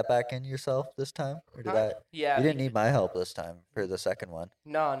back. you get that back in yourself this time? Or did Huh? I? Yeah. You didn't need my help this time for the second one.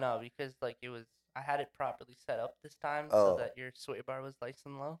 No, because like it was, I had it properly set up this time Oh. so that your sway bar was nice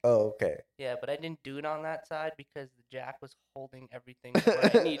and low. Oh, okay. Yeah, but I didn't do it on that side because the jack was holding everything where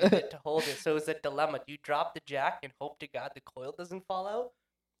I needed it to hold it. So it was a dilemma. Do you drop the jack and hope to God the coil doesn't fall out?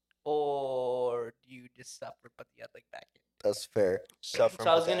 Or do you just suffer but the other back in? That's fair. Suffer So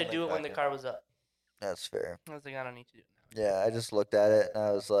I was with going that to do it when back the end. car was up. That's fair. I was like, I don't need to do it now. Yeah, I just looked at it and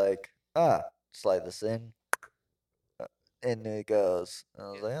I was like, slide this in. And it goes. And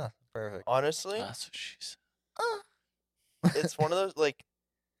I was like, perfect. Honestly, That's what she said. it's one of those like,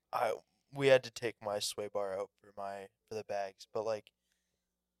 we had to take my sway bar out for the bags, but like,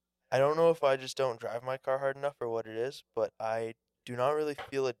 I don't know if I just don't drive my car hard enough or what it is, but I do not really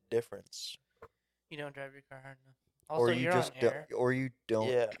feel a difference. You don't drive your car hard enough. Also, Or you you're just on air. or you don't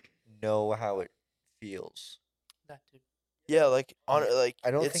Yeah, know how it feels. That too. yeah, like I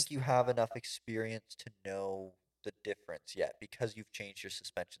don't it's, think you have enough experience to know the difference yet because you've changed your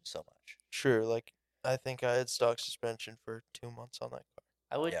suspension so much. Sure, like I think I had stock suspension for 2 months on that car.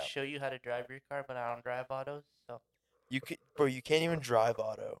 I would Yeah. show you how to drive your car, but I don't drive autos, so You can't even drive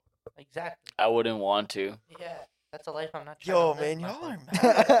auto. exactly. I wouldn't want to. Yeah, that's a life I'm not trying Yo, to live, man, my y'all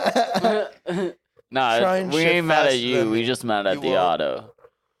are friend. mad. Nah, Try and we shift ain't mad at faster you. than We me. just mad at You the won't. auto.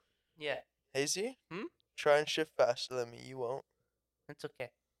 Yeah, Hazy? Hmm? Try and shift faster than me. You won't. it's okay.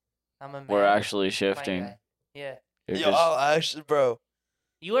 I'm a man. We're actually my shifting. guy. Yeah, You're Yo, I'll actually, bro.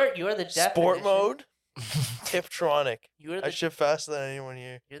 you are the definition. Sport mode, Tiptronic. You are I the shift faster than anyone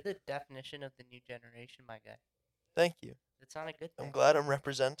here. you're the definition of the new generation, my guy. Thank you. It's not a good thing. I'm glad I'm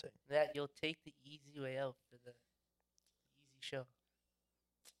representing. That you'll take the easy way out for the easy show.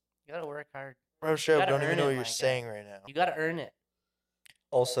 You gotta work hard. Bro, straight up, gotta don't even earn know it, what my you're guy. saying right now. You gotta earn it.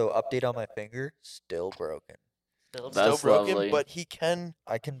 Also, update on my finger, still broken. Still, That's Still broken, lovely. but he can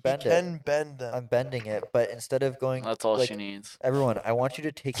I can he bend it. can bend them. I'm bending it, but instead of going That's all like, she needs. everyone, I want you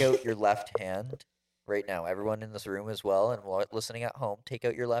to take out your left hand right now. Everyone in this room as well and listening at home, take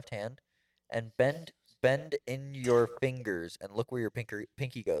out your left hand and bend in your fingers and look where your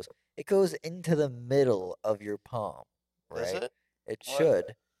pinky goes. It goes into the middle of your palm, right? Is it? It What?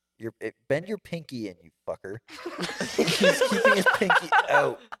 should. Bend your pinky in, you fucker. He's keeping his pinky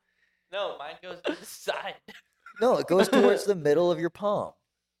out. no, mine goes to the side. No, it goes towards the middle of your palm.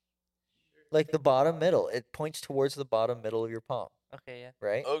 Like the bottom middle. It points towards the bottom middle of your palm, Okay, yeah.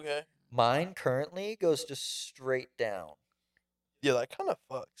 right? Okay. Mine currently goes just straight down. Yeah, that kind of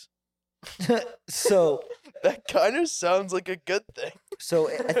fucks. so That kind of sounds like a good thing.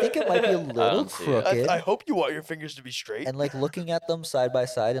 I think it might be a little don't see it. crooked. I hope you want your fingers to be straight. And like looking at them side by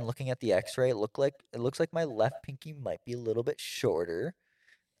side and looking at the X-ray, it looks like my left pinky might be a little bit shorter.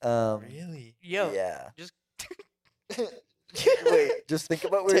 Really? Yo, Yeah. just Wait, just think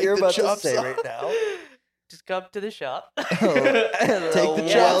about what Take you're the about to chops say off. right now. just come to the shop. Take the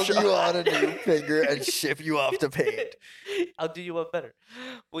Yeah. weld you on a new finger and ship you off to paint. I'll do you one better.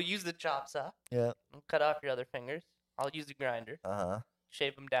 We'll use the chop saw. Yeah. We'll cut off your other fingers. I'll use the grinder. Uh-huh.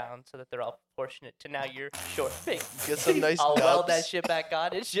 Shave them down so that they're all proportionate to now your short pink. Get some nice I'll weld that nubs. shit back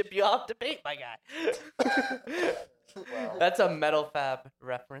on and ship you off to paint, my guy. Wow. That's a metal fab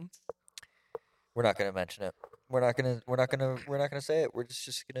reference. We're not gonna mention it. We're not gonna say it. It's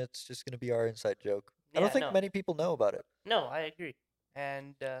just gonna be our inside joke. I don't Yeah, think no. many people know about it. No, I agree.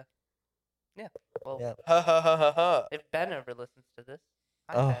 And yeah. Well, Yeah. Ha ha ha ha ha. if Ben ever listens to this,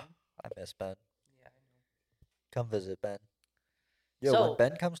 hi Oh, Ben. I miss Ben. Yeah, I know. Come visit Ben. Yo, So- when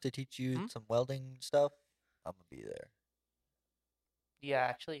Ben comes to teach you Hmm? some welding stuff, I'm gonna be there. Yeah,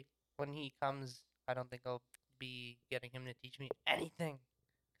 actually, when he comes, I don't think I'll be getting him to teach me anything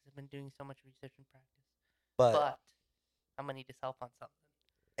because I've been doing so much research and practice. But I'm gonna need his help on something.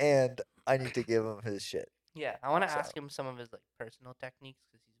 And I need to give him his shit. Yeah, I want to So- ask him some of his like personal techniques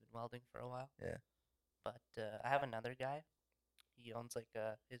because he's been welding for a while. Yeah. But I have another guy. He owns like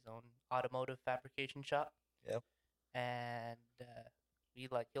his own automotive fabrication shop. Yep. And he'll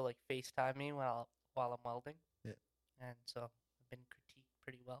like FaceTime me while I'm welding. Yeah. And so I've been critiqued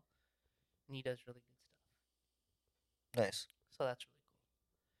pretty well. And he does really good stuff. Nice. So that's really cool.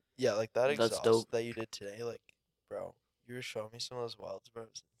 Yeah, like that That's exhaust dope. that you did today, like, bro, you were showing me some of those welds, bro. It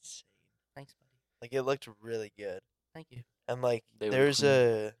was insane. Thanks, buddy. Like, it looked really good. Thank you. And like, They were there's clean.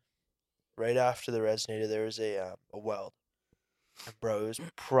 a right after the resonator, there was a weld. And bro, it was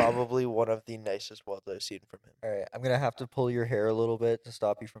probably one of the nicest welds I've seen from him. All right, I'm gonna have to pull your hair a little bit to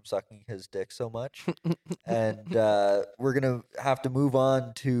stop you from sucking his dick so much, and we're gonna have to move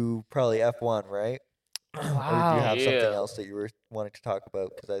on to probably F1, right? Or do you Wow. have something Yeah. else that you were wanting to talk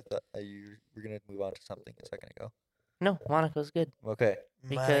about? Because I thought you were gonna move on to something a second ago. No, Monaco's good Okay,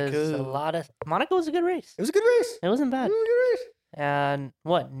 because Monaco was a good race. it was a good race. It wasn't It bad. was a good race. And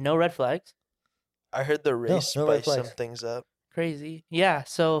what? No red flags. I heard the race no red spiced some flags. things up. Crazy. Yeah.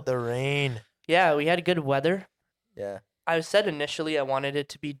 So The rain. yeah, we had good weather. Yeah, I said initially I wanted it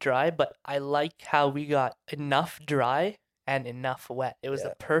to be dry, but I like how we got enough dry and enough wet. It was Yeah.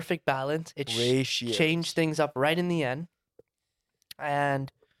 the perfect balance. It Ratios. changed things up right in the end.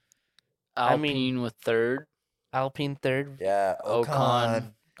 And I Alpine mean- with third. Alpine third. yeah. Ocon.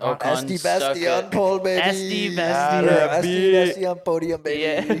 On- Ocon Esty stuck bestie on it. pole, baby. Esty Ah, bestie. yeah, Esty on podium, baby.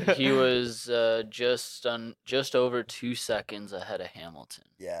 Yeah. He was just over 2 seconds ahead of Hamilton.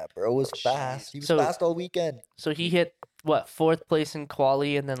 Yeah, bro was fast. He was So- fast all weekend. So he hit what, fourth place in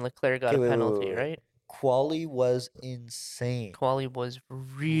quali, and then Leclerc got Okay, a wait, wait, penalty, wait. right? Quali was insane. Quali was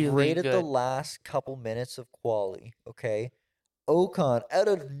really right good. at the last couple minutes of quali, okay? Ocon out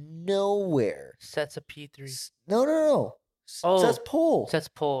of nowhere. Sets a P3. No. Oh, Sets pole. Sets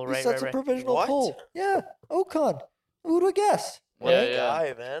pole, He right, sets right, a right. provisional What? pole. Yeah, Ocon. Who would have guessed? What Yeah, a yeah.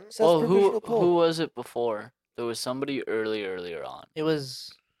 guy, man. Sets Well, provisional who pole. was it before? There was somebody earlier on. It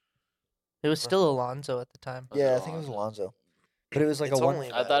was still Alonso at the time. Was Yeah, it I think it was Alonso? Alonso. But it was like It's a one.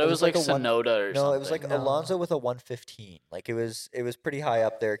 only I thought it it was was like like a one- Sonoda or something. No, it was like No. Alonso with a 115. Like it was pretty high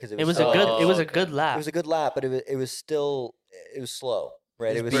up there because It was still- a good. It was a okay. good It lap. was a good lap, but it was still slow,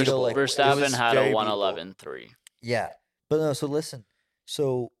 right? It was beatable. still like Verstappen was had very a beatable. 111.3. yeah. But no, so listen.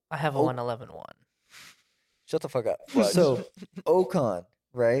 So I have a Oh. 111.1. shut the fuck up. Fudge. So Ocon,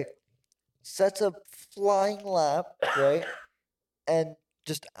 right, sets a flying lap, right, and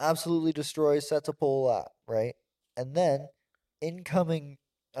just absolutely destroys, sets a pole lap, right, and then incoming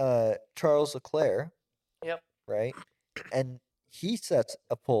Charles Leclerc, Yep. right, and he sets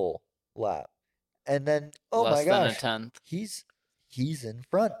a pole lap, and then oh Less my than a gosh, tenth. he's in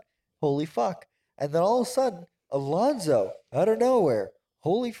front. Holy fuck! And then all of a sudden, Alonso out of nowhere.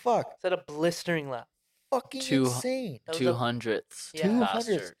 Holy fuck! Set a blistering lap. Fucking Two- insane. That was 200ths. Yeah. 200ths.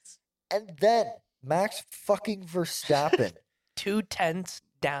 bastards. And then Max fucking Verstappen, 2/10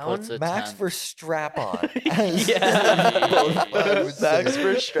 down. Puts a Max 10th. Verstappen. Yeah. Max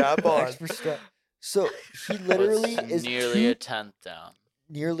Verstappen. Max Verstappen. So he literally Puts is nearly a tenth down.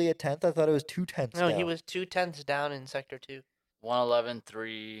 nearly a tenth. I thought it was 2/10. No, he was 2/10 down in sector 2.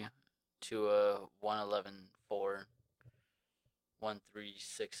 111.3 to a 111.4.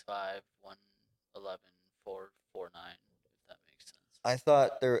 1365, 111.449. If that makes sense. I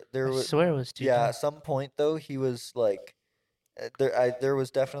thought there I was swear it was 2/10. yeah. At some point though, he was like there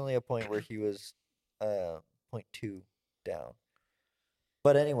was definitely a point where he was 0.2 down.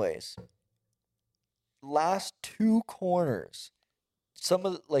 But anyways, last two corners, some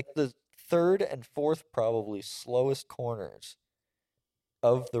of like the third and fourth probably slowest corners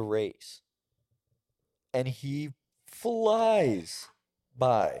of the race, and he flies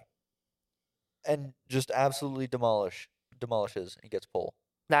by and just absolutely demolishes and gets pole.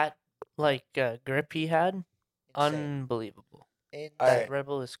 That grip he had, Insane. unbelievable. Insane. That Red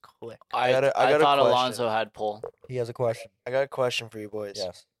Bull is quick. I got a thought question. Alonso had pole. He has a question. I got a question for you boys.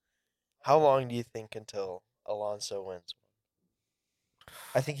 Yes. How long do you think until Alonso wins?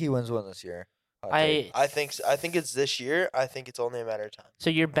 I think he wins one this year. Hot take. I think it's this year. I think it's only a matter of time. So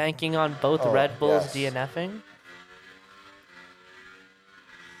you're banking on both Oh, Red Bulls yes. DNFing?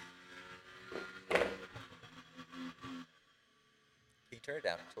 Can you turn it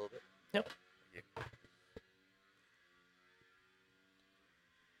down just a little bit? Yep. Thank you.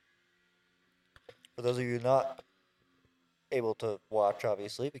 For those of you not able to watch,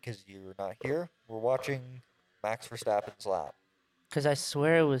 obviously, because you're not here, we're watching Max Verstappen's lap. Because I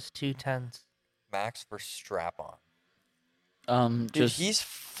swear it was 2/10. Max Verstappen. Dude, Just he's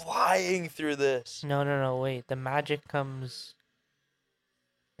flying through this. No, wait. The magic comes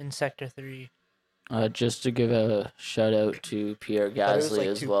in sector 3. just to give a shout out to Pierre I thought it was Gasly like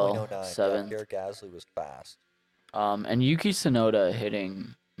as well, 2.09. Yeah, seventh. Pierre Gasly was fast. And Yuki Tsunoda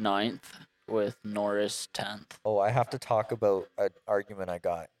hitting 9th with Norris 10th. Oh, I have to talk about an argument I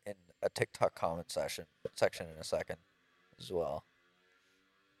got in a TikTok comment section in a second as well.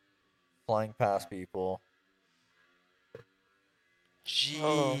 Flying past people.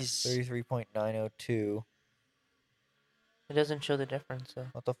 Jeez. 33.902. It doesn't show the difference, though.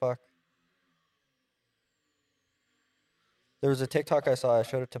 What the fuck? There was a TikTok I saw. I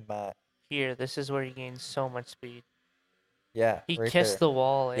showed it to Matt. Here, this is where he gains so much speed. Yeah, He right kissed there. the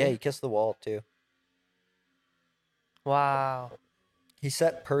wall, eh? Yeah, he kissed the wall too. Wow. He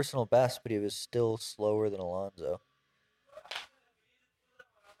set personal best, but he was still slower than Alonso.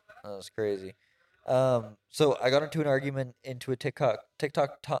 That was crazy. So I got into an argument into a TikTok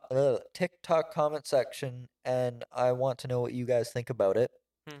comment section, and I want to know what you guys think about it.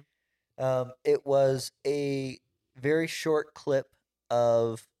 It was a very short clip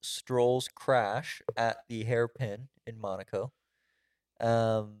of Stroll's crash at the hairpin in Monaco.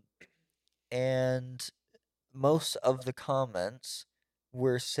 And most of the comments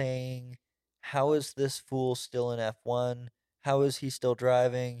were saying, how is this fool still in F1? How is he still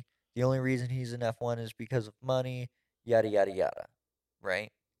driving? The only reason he's in F1 is because of money, yada, yada, yada.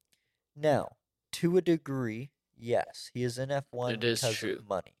 Right? Now, to a degree, yes, he is in F1 It is because true. of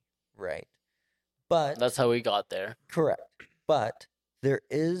money. Right? But That's how we got there. correct. But there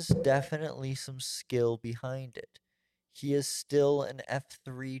is definitely some skill behind it. He is still an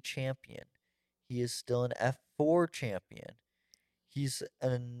F3 champion. He is still an F4 champion.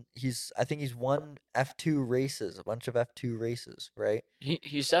 I think he's won F2 races, a bunch of F2 races, right?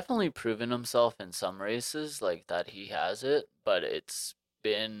 He's definitely proven himself in some races, like that he has it, but it's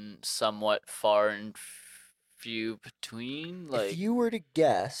been somewhat far and few between. Like If you were to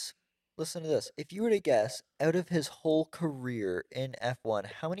guess, listen to this. If you were to guess, out of his whole career in F1,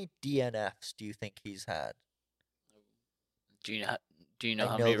 how many DNFs do you think he's had? do you know do you know I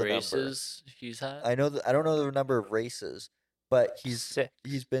how know many the number. races he's had? I don't know the number of races, but he's 6.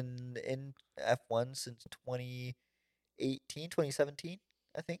 been in F1 since 2017,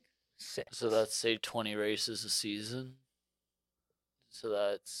 I think. 6. So that's say 20 races a season. So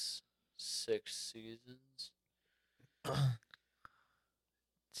that's 6 seasons.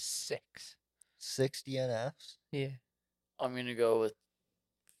 6. 6 DNFs. Yeah. I'm gonna go with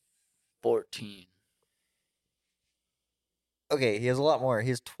 14. Okay, he has a lot more. He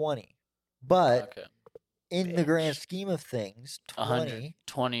has 20. But Okay, in the grand Bitch. scheme of things, 100, 20,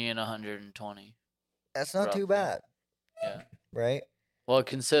 20 and 120. that's not too roughly. bad, Yeah. right? Well,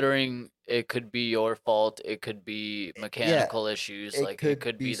 considering it could be your fault, it could be mechanical issues, like it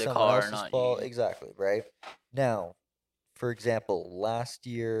could be the someone car, else's not fault. you. Exactly, right? Now, for example, last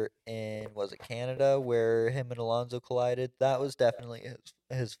year in, was it Canada, where him and Alonso collided? That was definitely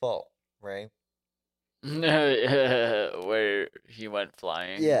his fault, right? Where he went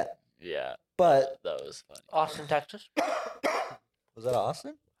flying. Yeah. Yeah. But that was funny. Austin, Texas. was that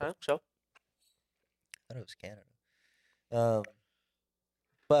Austin? I think so. I thought it was Canada.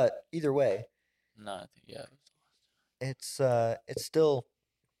 But either way, No, I think yeah. it's still.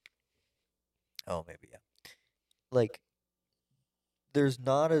 Oh, maybe yeah. Like, there's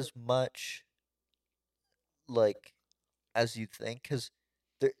not as much, like, as you think, because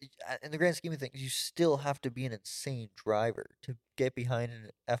in the grand scheme of things, you still have to be an insane driver to get behind an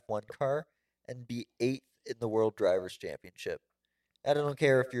F1 car and be 8th in the World Drivers' Championship. I don't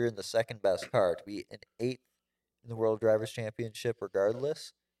care if you're in the second best car, to be an 8th in the World Drivers' Championship,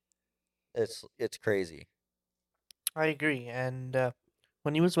 regardless, it's crazy. I agree. And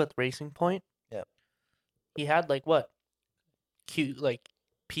when he was with Racing Point, Yeah. he had like what?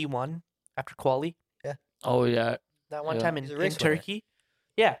 P1 after quali. Oh yeah. That one Yeah. time He's a in race winner. Turkey.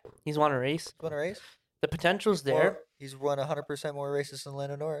 Yeah, he's won a race. He's won a race. The potential's there. He's won 100% more races than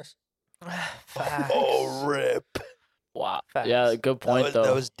Lando Norris. Facts. Oh, rip. Wow. Facts. Yeah, good point was- though.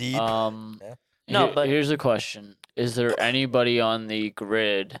 that was deep. Yeah. No, but- here's a question: is there anybody on the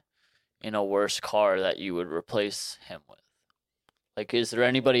grid in a worse car that you would replace him with? Like, is there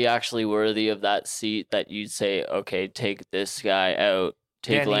anybody actually worthy of that seat that you'd say, okay, take this guy out,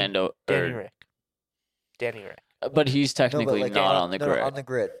 take Lando, Danny Rick. Danny Rick. but he's technically like, not on the grid. on the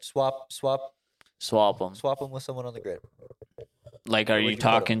grid. Swap Swap him. with someone on the grid. Like, are Where would you you put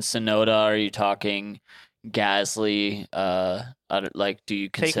talking him? Sonoda? Are you talking Gasly? Like, do you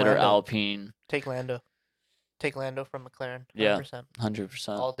consider Lando. Alpine? Take Lando. Take Lando from McLaren. 100%. Yeah.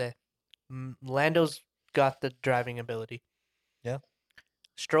 100%. All day. Lando's got the driving ability. Yeah.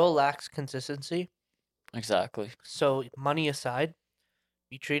 Stroll lacks consistency. Exactly. So money aside,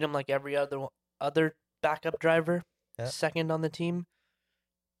 you treat him like every other backup driver, Yeah. second on the team.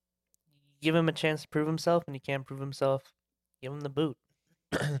 Give him a chance to prove himself, and he can't prove himself. Give him the boot.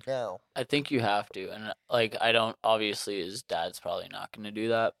 Now, I think you have to, and like I don't. Obviously, his dad's probably not going to do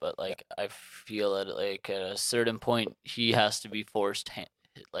that, but like I feel that like at a certain point he has to be forced.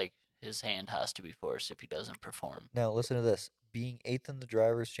 Like his hand has to be forced if he doesn't perform. now listen to this. Being 8th in the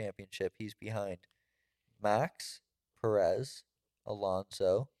drivers' championship, he's behind Max, Perez,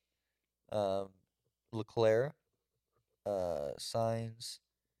 Alonso, Leclerc, Sainz,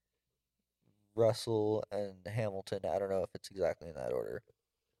 Russell and Hamilton. I don't know if it's exactly in that order.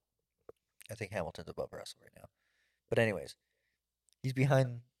 I think Hamilton's above Russell right now. But anyways, he's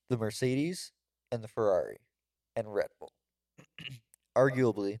behind the Mercedes and the Ferrari and Red Bull.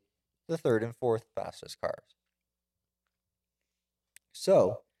 Arguably the third and fourth fastest cars.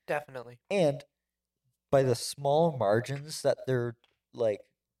 So, Definitely. and by the small margins that they're like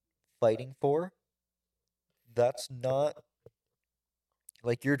fighting for, that's not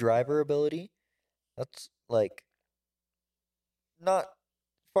like your driver ability. That's like not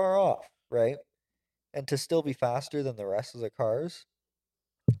far off, right? And to still be faster than the rest of the cars,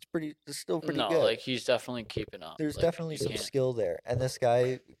 it's still pretty No, good. like he's definitely keeping up. There's Like, definitely you some can't- skill there. And this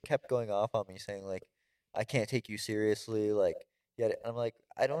guy kept going off on me saying like, I can't take you seriously, like yet I'm like,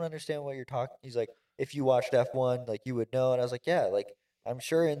 I don't understand what you're talking. He's like, if you watched F1, like you would know. And I was like, yeah, like I'm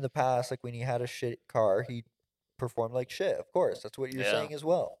sure in the past, like when he had a shit car, he performed like shit. Of course, that's what you're Yeah. saying as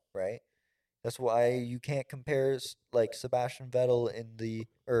well, right? That's why you can't compare like Sebastian Vettel in the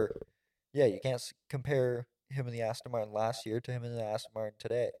yeah, you can't compare him in the Aston Martin last year to him in the Aston Martin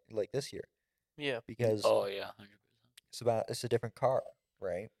today, like this year, Yeah. because Oh yeah, 100%. it's a different car,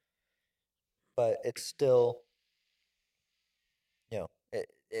 right? But it's still,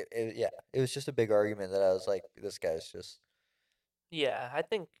 yeah, it was just a big argument that I was like, this guy's just Yeah, I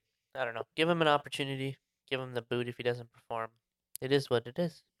think I don't know. Give him an opportunity. Give him the boot if he doesn't perform. It is what it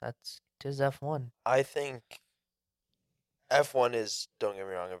is. That's tis F1. I think F1 is, don't get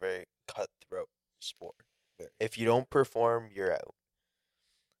me wrong, a very cutthroat sport. If you don't perform, you're out.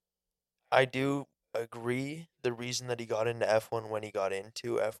 I do agree the reason that he got into F1 when he got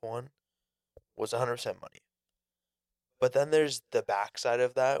into F1 was 100% money. But then there's the backside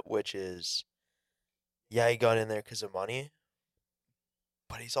of that, which is, yeah, he got in there because of money,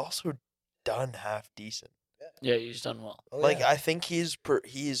 but he's also done half decent. Yeah, he's done well. oh, Like yeah. I think he's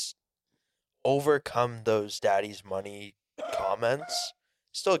overcome those daddy's money comments.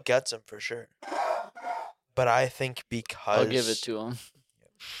 Still gets him for sure. But I think because I'll give it to him.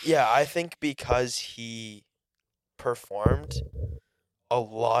 Yeah, I think because he performed, a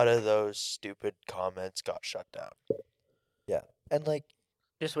lot of those stupid comments got shut down. And like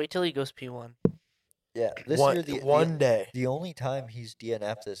Just wait till he goes P1. yeah, this one year one day. the only time he's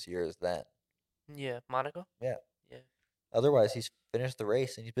DNF this year is then. Yeah, Monaco. Otherwise, he's finished the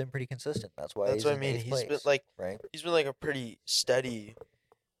race and he's been pretty consistent. That's why That's he's what I in mean. eighth He's been place, like right? he's been like a pretty steady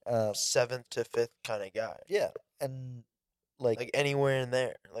Um, 7th to 5th kind of guy. yeah, and like Like anywhere in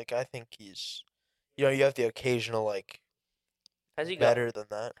there. Like I think he's, you have the occasional like Has he better than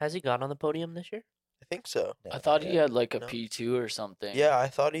that. Has he got on the podium this year? I think so. no, I thought he had like a No. P2 or something. Yeah, I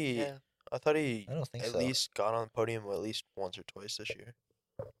thought he Yeah. I thought he I don't think at so. least got on the podium at least once or twice this year.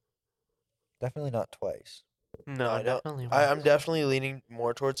 Definitely not twice. No, I don't- definitely. I'm once. definitely leaning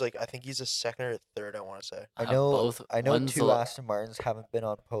more towards like I think he's a second or third. I want to say. I Have know both. I know When's two the- Aston Martins haven't been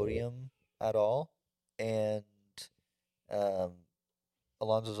on podium at all, and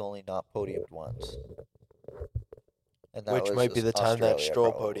Alonso's only not podiumed once. And that Which was might be the time that Australia,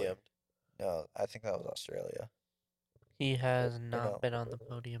 Stroll probably. podiumed. No, I think that was Australia. He has no. not been on the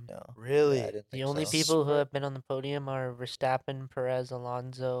podium. No, Really? yeah, I didn't The think only so. people who have been on the podium are Verstappen, Perez,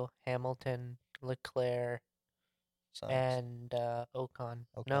 Alonso, Hamilton, Leclerc, Sainz. and Ocon.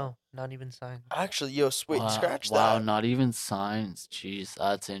 Ocon. No, not even Sainz. Actually, yo, wait, wow, scratch wow, that. not even signs. Jeez,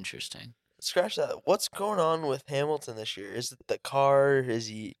 that's interesting. Scratch that. What's going on with Hamilton this year? Is it the car? Is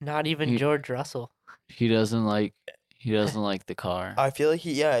he? Not even He- George Russell. He doesn't like the car. I feel like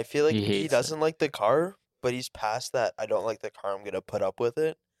I feel like He he hates it. doesn't like the car, but he's past that. I don't like the car. I'm gonna put up with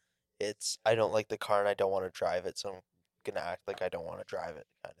it. It's I don't like the car and I don't want to drive it, so I'm gonna act like I don't want to drive it,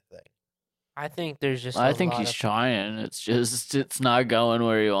 kind of thing. I think there's just. I a think lot he's of, trying. It's just it's not going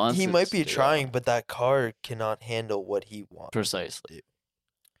where he wants. He it might to be go. trying, but that car cannot handle what he wants. Precisely. do.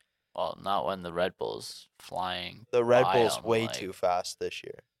 Well, not when the Red Bull's flying. The Red by Bull's him, way like- too fast this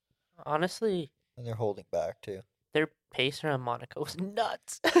year. Honestly, And they're holding back too. their pace around Monaco was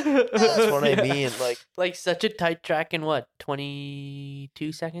nuts. That's what I mean. Like such a tight track in what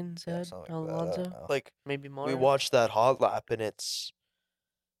 22 seconds Yeah, ahead, something like that, I Alonso, don't know. Like maybe more. we watched that hot lap and it's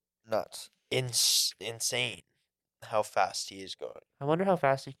Nuts. insane how fast he is going. I wonder how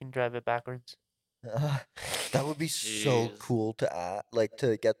fast he can drive it backwards. That would be so Jeez. cool to add, like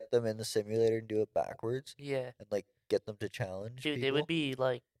to get them in the simulator and do it backwards, Yeah, and like get them to challenge dude, people. they would be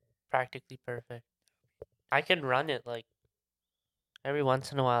like practically perfect. I can run it like every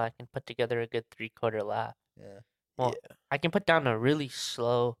once in a while. I can put together a good 3/4 lap. Yeah. Well, I can put down a really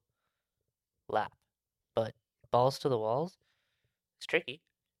slow lap, but balls to the walls, it's tricky.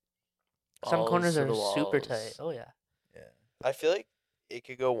 Some Balls corners to are the super tight. walls. Oh yeah. Yeah. I feel like it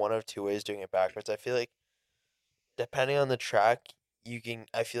could go one of two ways doing it backwards. I feel like depending on the track,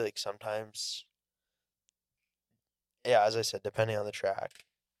 I feel like sometimes, yeah, as I said, depending on the track.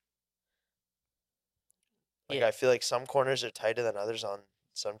 Like Yeah. I feel like some corners are tighter than others on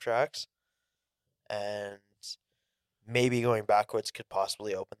some tracks, and maybe going backwards could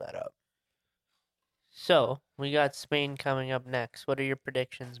possibly open that up. So we got Spain coming up next. What are your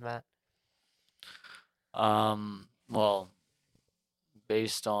predictions, Matt? Well,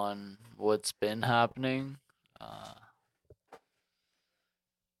 based on what's been happening,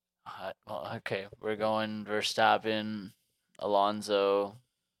 well, okay, we're going Verstappen, Alonso,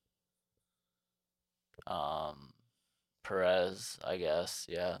 Perez, I guess.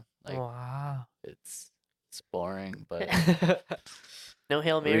 Yeah, like Wow. it's boring, but No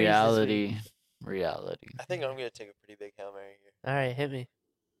Hail Marys this week. reality. I think I'm gonna take a pretty big Hail Mary here. All right, hit me.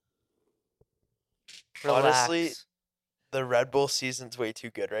 Honestly, Relax. the Red Bull season's way too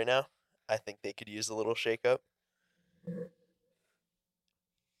good right now. I think they could use a little shakeup.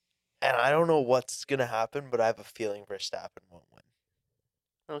 And I don't know what's gonna happen, but I have a feeling Verstappen won't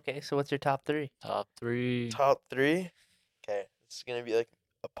win. Okay, so what's your top three? Top three. Top three? Okay, this is gonna be like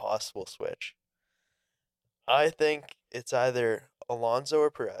a possible switch. I think it's either Alonso or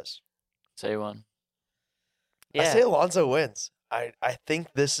Perez. Say one. Yeah, I say Alonso wins. I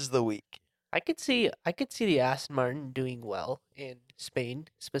think this is the week. I could see the Aston Martin doing well in Spain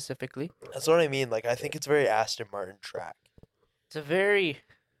specifically. That's what I mean. Like I think it's very Aston Martin track. It's a very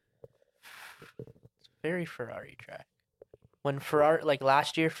Ferrari track. When Ferrari, like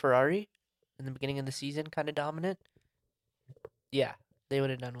last year, Ferrari in the beginning of the season, kind of dominant. Yeah, they would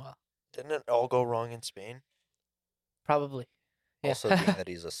have done well. Didn't it all go wrong in Spain? Probably. Yeah. Also, being that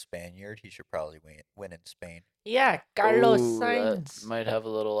he's a Spaniard, he should probably win in Spain. Yeah, Carlos Ooh, that Sainz. might have a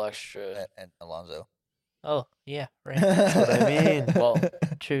little extra. And Alonso. Oh, yeah, right. That's what I mean. Well,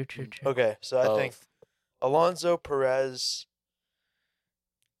 True. Okay, so I think both. Alonso, Perez.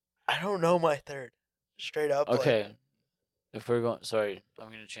 I don't know my third. Straight up. like, Okay. If we're going, sorry, I'm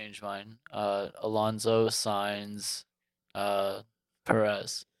gonna change mine. Alonso, Sainz,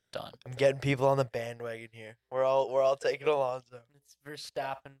 Perez, done. I'm getting people on the bandwagon here. We're all taking Alonso. It's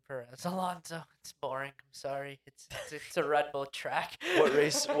Verstappen, Perez, Alonso. It's boring. I'm sorry. It's a Red Bull track. What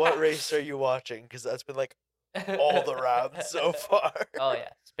race are you watching? Because that's been like all the rounds so far. Oh yeah,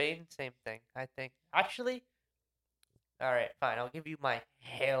 Spain, same thing. I think. Actually, all right, fine. I'll give you my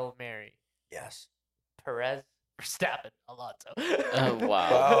Hail Mary: Yes. Perez, Verstappen, Alonso. Wow.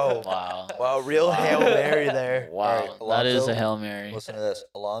 Wow. Wow. Wow, real Hail Mary there. Wow. Alright, That is a Alonso, Hail Mary. Listen to this: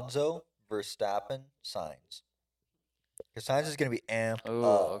 Alonso, Verstappen, Sainz. Because Sainz is going to be amped Oh,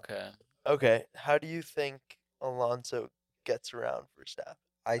 up. okay. Okay, how do you think Alonso gets around Verstappen?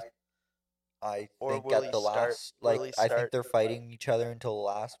 I Or think will at he the start- last, will like, he I think start they're the fight? fighting each other until the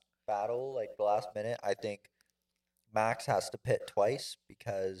last battle, like the last minute. I think Max has to pit twice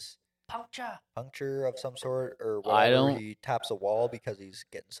because puncture of some sort or I whatever. don't- He taps a wall because he's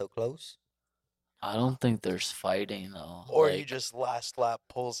getting so close. I don't think there's fighting though. Or like, he just last lap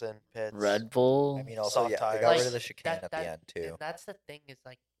pulls in pits? Red Bull. I mean, also, Soft yeah, they tires. got rid Like, of the chicane at the end too. And that's the thing is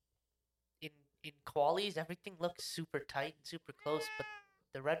like, in qualies everything looks super tight and super close, but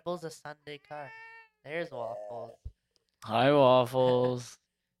the Red Bull's a Sunday car. There's waffles. Hi waffles.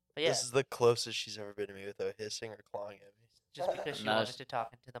 But yeah, This is the closest she's ever been to me without hissing or clawing at me. just because she Nah, wanted it's- to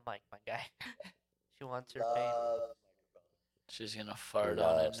talk into the mic, my guy. She wants her fame. She's gonna fart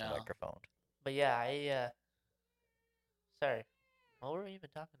on it Loves the now. microphone. But yeah, sorry. What were we even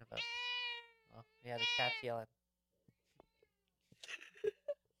talking about? Oh, yeah, the cat's yelling.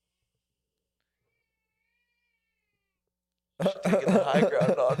 Taking the high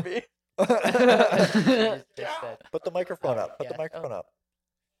ground on me. Just said, Put the microphone Sorry, up. Put yeah. the microphone up.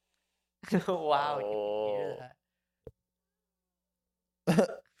 wow, you can hear Oh. that.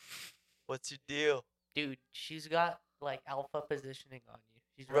 What's your deal? Dude, she's got like alpha positioning on you.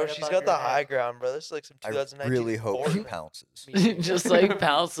 She's Bro, right she's above got your the head. high ground, bro. This is like some I 2019 really hope she Ford. pounces. Me too. Just like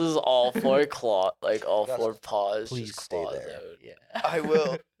pounces all four all Just four paws. please just stay claws there. out. Yeah. I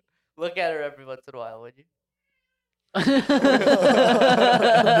will. Look at her every once in a while, would you? Nope,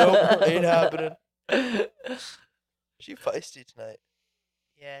 ain't happening. She feisty tonight.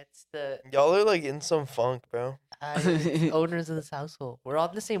 Yeah, it's the Y'all are like in some funk, bro. owners of this household. We're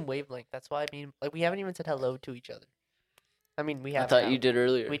on the same wavelength. That's why I mean, like, we haven't even said hello to each other. I mean, we I have. thought now. you did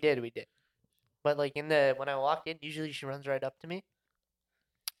earlier. We did. But like when I walked in, usually she runs right up to me.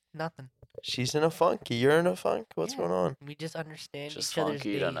 Nothing. She's in a funk. You're in a funk. What's Yeah. going on? We just understand Just each other's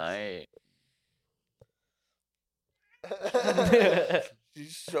funky days. tonight.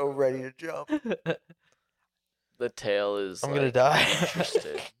 She's so ready to jump. The tail is. I'm gonna like, die.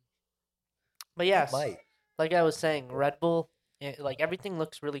 Interested. But yes, Might. like I was saying, Red Bull, like everything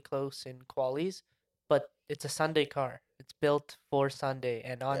looks really close in qualies, but it's a Sunday car. It's built for Sunday,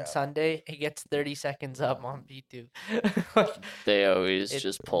 and on Yeah. Sunday it gets 30 seconds up on P2. Like, They always it's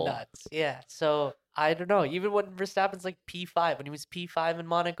just pull. nuts. Yeah. So I don't know. Even when Verstappen's like P5, when he was P5 in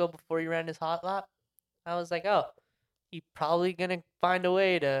Monaco before he ran his hot lap, I was like, oh, he probably gonna find a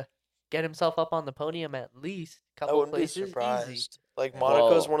way to get himself up on the podium at least a I couple wouldn't be places, easy surprised. Like Yeah.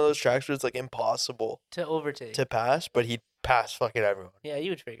 Monaco's Well- one of those tracks where it's like impossible to overtake. to pass, but he'd pass fucking everyone. Yeah, you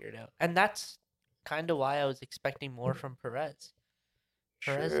would figure it out. And that's kind of why I was expecting more from Perez.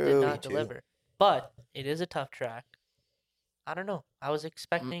 Perez did True. not deliver. But it is a tough track. I don't know. I was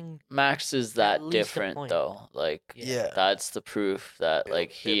expecting Max is At that least a different point. though. Like Yeah. that's the proof that Built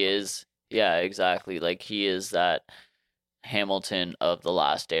like he different. is. Yeah, exactly. Like he is that Hamilton of the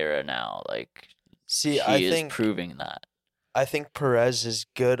last era now. Like See, he I is think proving that. Perez is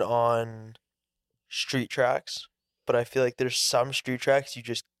good on street tracks, but I feel like there's some street tracks you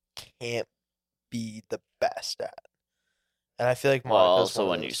just can't be the best at. And I feel like Well, Monaco's also one of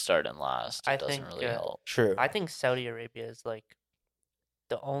when you those. start in last, it I doesn't think, really help. True. I think Saudi Arabia is like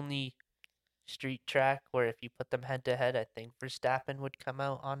the only street track where if you put them head to head, I think Verstappen would come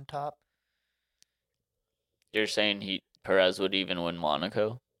out on top. You're saying Perez would even win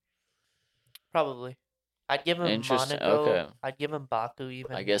Monaco? Probably. I'd give him Interesting, Monaco. okay. I'd give him Baku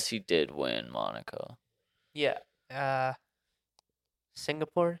even. I guess he did win Monaco. Yeah.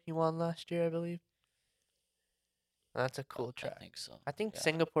 Singapore he won last year, I believe. That's a cool I track. think so. I think yeah.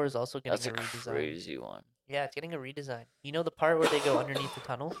 Singapore is also getting That's a a redesign. crazy one. Yeah, it's getting a redesign. You know the part where they go underneath the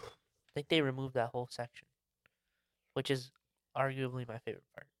tunnel? I think they removed that whole section, which is arguably my favorite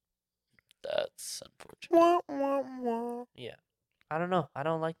part. That's unfortunate. Wah, wah, wah. Yeah. I don't know. I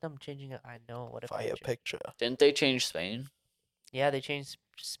don't like them changing it. I know what a Fire picture. picture. Didn't they change Spain? Yeah, they changed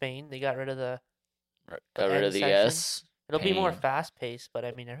Spain. They got rid of the. Got rid end of the section. S. It'll be more Pain. fast paced, but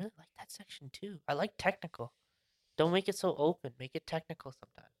I mean, I really like that section too. I like technical. Don't make it so open. Make it technical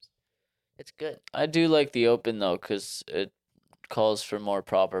sometimes. It's good. I do like the open though, because it calls for more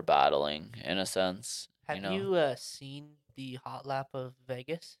proper battling in a sense. Have you know? you seen the hot lap of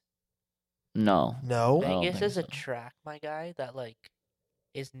Vegas? No. No. I don't Vegas think is a so. track, my guy, that like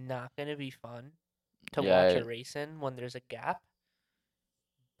is not gonna be fun to Yeah, watch I- a race in when there's a gap,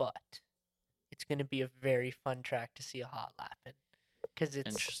 but it's gonna be a very fun track to see a hot lap in, because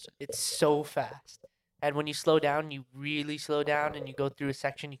Interesting. it's so fast, and when you slow down, you really slow down, and you go through a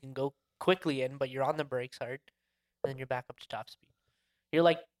section, you can go quickly in, but you're on the brakes hard, and then you're back up to top speed. You're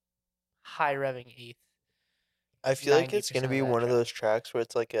like high revving eighth. I feel like it's 90% gonna of be that one of track. those tracks where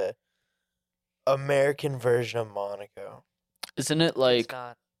it's like a American version of Monaco. Isn't it It's like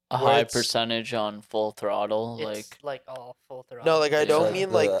not. a where high it's- percentage on full throttle? It's Like like all full throttle. No, like I It's don't like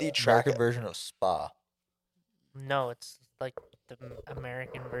mean like the track. American version of Spa. No, it's like the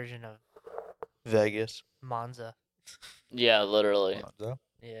American version of Vegas. Monza. yeah, literally, Monza.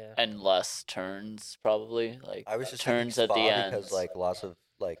 Yeah. and less turns probably. Like I was just turns thinking at the Spa end. because like lots of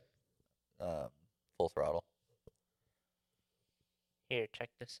like full throttle. Here, check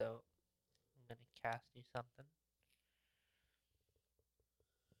this out. I'm gonna cast you something.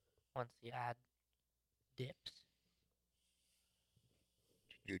 Once the ad dips.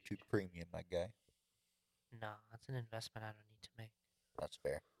 YouTube Premium, my guy. No, that's an investment I don't need to make. That's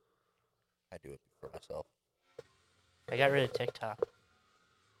fair. I do it for myself. I got rid of TikTok.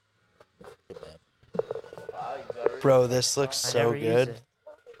 Good man. Bro, this looks I so never use good. it.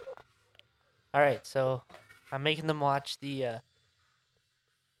 Alright, so I'm making them watch the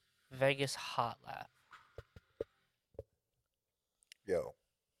Vegas hot lap. Yo,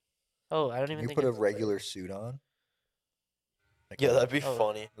 Oh, I don't can even you think put a it's... regular suit on? Like, Yeah, that'd be Oh.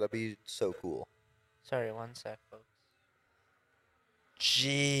 funny. that'd be so cool. Sorry, one sec, folks.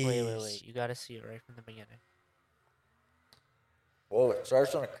 Jeez. Wait. You gotta see it right from the beginning. Whoa, it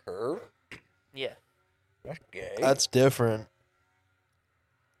starts on a curve? Yeah. That's gay. That's different.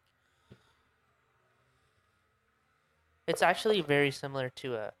 It's actually very similar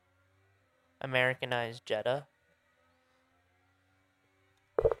to a Americanized Jetta,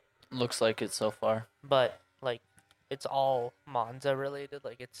 Looks like it so far. but like it's all Monza related.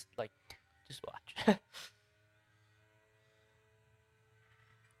 Like it's like just watch.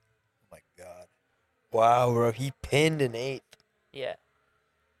 Oh my god. Wow, bro. He pinned an eighth. Yeah.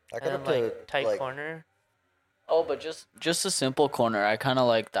 I And got then up to like tight like, corner. Oh, but just a simple corner. I kind of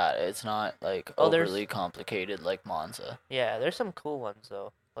like that. It's not like Oh, there's- overly complicated like Monza. Yeah, there's some cool ones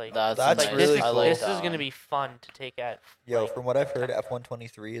though. Like That's That's like nice. really this, I is, like this that is gonna one. be fun to take at. yo, like, from what I've heard, time.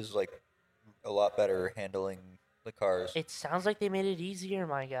 F123 is like a lot better handling the cars. It sounds like they made it easier,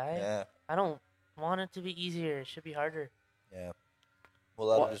 my guy. Yeah, I don't want it to be easier. It should be harder. yeah. Well,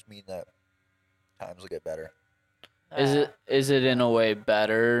 that'll What? just mean that times will get better. Is it in a way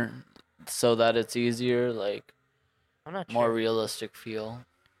better so that it's easier, like I'm not more sure. realistic feel?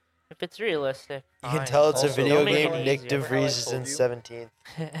 If it's realistic, You can fine. tell it's a Also, video Don't make game. it Nick easier. Remember how I DeVries is told in you?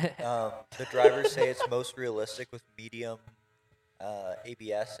 17th. The drivers say it's most realistic with medium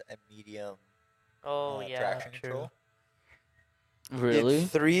ABS and medium Oh yeah, traction true. control. Really?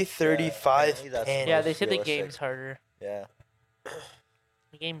 It's 335 apparently that's pin. Yeah, most they said the realistic. game's harder. Yeah.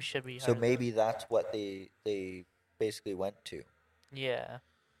 The game should be So harder. maybe that's what they basically went to. Yeah.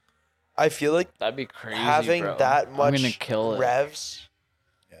 I feel like That'd be crazy, having bro. that I'm gonna much kill it. revs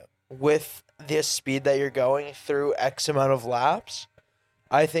Yeah. with the speed that you're going through X amount of laps,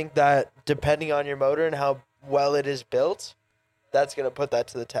 I think that depending on your motor and how well it is built, that's gonna put that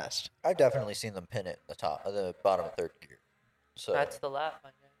to the test. I've definitely seen them pin it in the bottom of third gear. So That's the lap,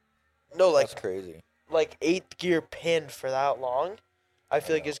 my guy. No, that's like crazy. eighth gear pinned for that long, I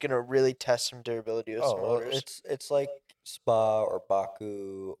feel like know. it's gonna really test some durability of some Oh, well, motors. it's like Spa or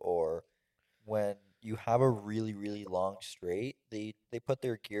Baku, or when you have a really really long straight, they put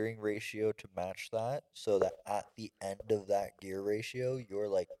their gearing ratio to match that, so that at the end of that gear ratio, you're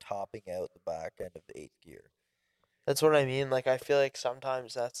like topping out the back end of the eighth gear. That's what I mean. Like I feel like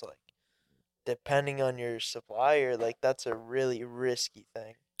sometimes that's like depending on your supplier, like that's a really risky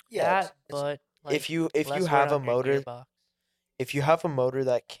thing. Yeah, That, but like, if you less wear have a on your motor gearbox. if you have a motor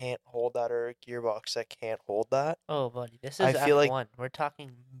that can't hold that or a gearbox that can't hold that, Oh, buddy, this I is feel like- F1. We're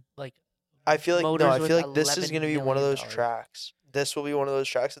talking like I feel like motors I with feel like this is $11 gonna be one of million. those tracks. This will be one of those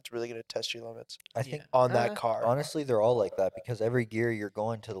tracks that's really gonna test your limits I think on that car. honestly they're all like that, because every gear you're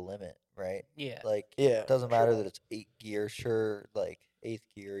going to the limit, right? Yeah. Like Yeah, it doesn't true. matter that it's 8th gear, sure, like 8th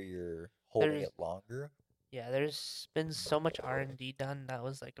gear you're holding There's- it longer. Yeah, there's been so much R&D done. That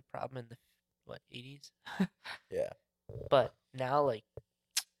was like a problem in the 80s. Yeah. But now, like,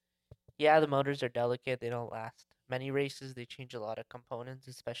 yeah, the motors are delicate. They don't last many races. They change a lot of components,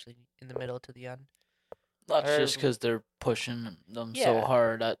 especially in the middle to the end. That's Or- just because they're pushing them so Yeah.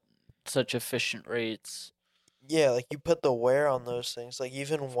 hard at such efficient rates. Yeah, like you put the wear on those things. Like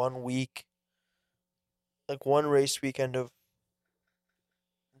even 1 week, like one race weekend of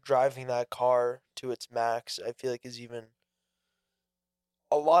driving that car to its max, I feel like is even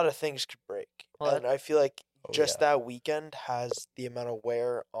a lot of things could break. Well, And I feel like Oh, just yeah. that weekend has the amount of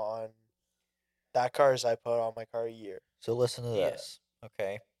wear on that car as I put on my car a year. So listen to Yeah. this,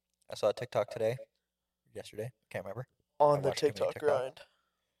 okay? I saw a TikTok today, yesterday, can't remember. On the watched too many TikTok TikToks. grind.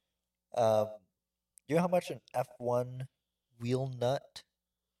 You know how much an F1 wheel nut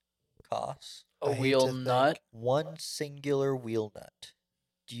costs? I A hate wheel to think- nut, One singular wheel nut.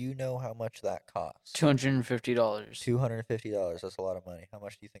 Do you know how much that costs? $250. $250. That's a lot of money. How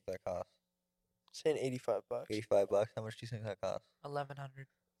much do you think that costs? Saying $85. $85. How much do you think that costs? 1100.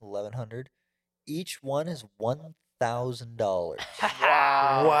 1100. Each one is $1,000.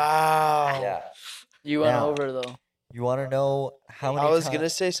 Wow. Yeah. You went Now- over though. You want to know how many I was ti- gonna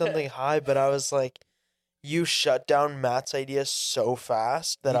say something high, but I was like, you shut down Matt's idea so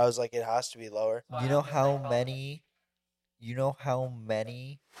fast that I was like, it has to be lower. You know how many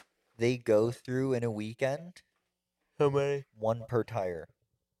they go through in a weekend? How many? One per tire.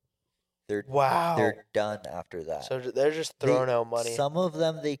 They're Wow. they're done after that. So they're just They- throwing out money. Some of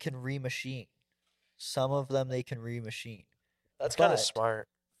them they can remachine. Some of them they can remachine. That's kind of but- smart.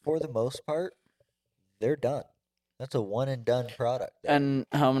 For the most part, they're done. That's a one and done product. there. And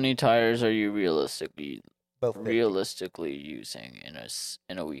how many tires are you realistically about 50. using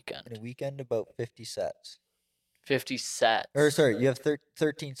in a weekend? In a weekend, about 50 sets. 50 sets. Or sorry, you have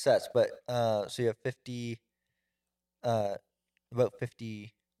 13 sets, but so you have 50, about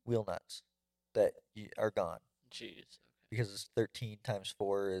 50 wheel nuts that are gone, Jeez. because it's 13 times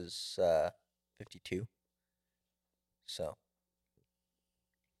 4 is 52. So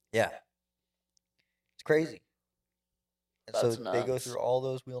yeah, it's crazy. And so That's they go nuts. through all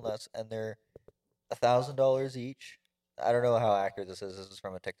those wheel nuts, and they're $1,000 each. I don't know how accurate this is. This is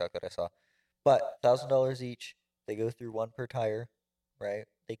from a TikTok that I saw, but $1,000 each. They go through one per tire, right?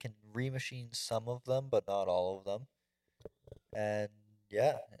 They can remachine some of them, but not all of them. And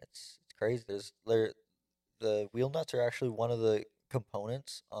yeah, it's crazy. The wheel nuts are actually one of the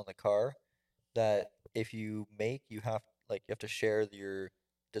components on the car that if you make, you have to share your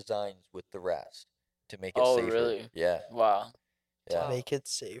designs with the rest to make it Oh, safer. really? Yeah, Wow. yeah, Make it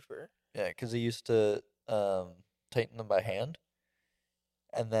safer. yeah. Because they used to tighten them by hand,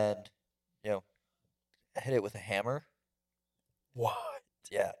 and then hit it with a hammer. What?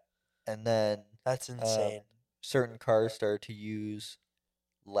 Yeah, and then That's insane. certain cars started to use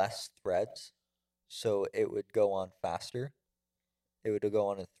less threads, so it would go on faster. It would go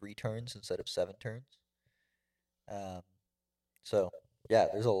on in 3 turns instead of 7 turns. Um, so yeah,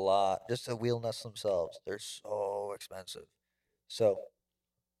 there's a lot. Just the wheel nuts themselves, they're so expensive. So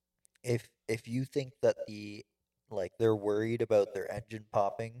if you think that they're worried about their engine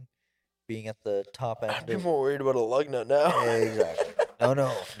popping, being at the top I'd end be of more worried about a lug nut now. exactly.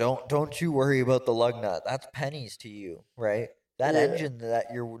 No, don't you worry about the lug nut. That's pennies to you, right? That Yeah. engine that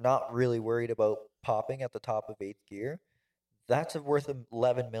you're not really worried about popping at the top of 8th gear, that's worth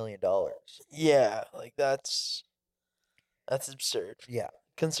 $11 million. Yeah, like that's absurd. Yeah,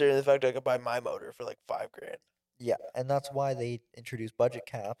 Considering the fact I could buy my motor for like $5,000. yeah, and that's why they introduced budget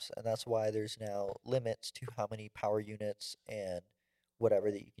caps, and that's why there's now limits to how many power units and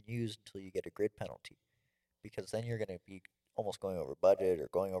whatever that you can use until you get a grid penalty, because then you're gonna be almost going over budget or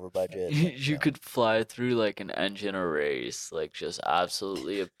going over budget. You, and, you could fly through like an engine a race, like just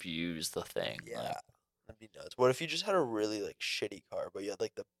absolutely abuse the thing. yeah. Like, That'd be nuts. What if you just had a really like shitty car, but you had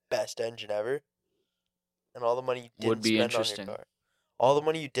like the best engine ever, and all the money you didn't Would be spend interesting. on your car, all the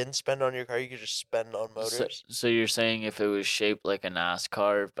money you didn't spend on your car, you could just spend on so, motors. so you're saying if it was shaped like a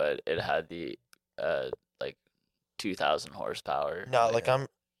NASCAR, but it had the like 2,000 horsepower? No, like, like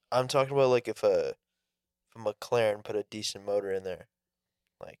I'm talking about like if a McLaren put a decent motor in there,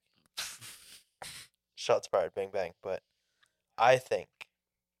 like shots fired, bang bang. But I think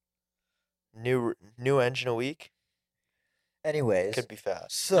new engine a week Anyways, could be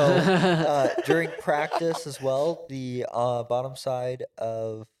fast. so during practice as well, the bottom side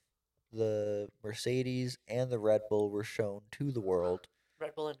of the Mercedes and the Red Bull were shown to the world.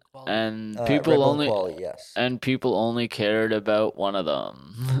 Red Bull and quality. and Red people Bull only quality, yes. and people only cared about one of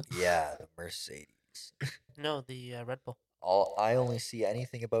them. Yeah, the Mercedes. No, the Red Bull. I only see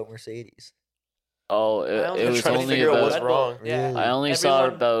anything about Mercedes. Oh, I only it was trying to only figure out about. what's Red Bull, wrong. Yeah. Really? I only saw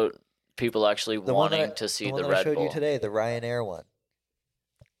Everyone- about people actually The one that wanting I- to see the one the that I Red showed Bull. you today, the Ryanair one.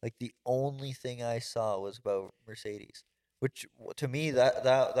 Like the only thing I saw was about Mercedes, which to me that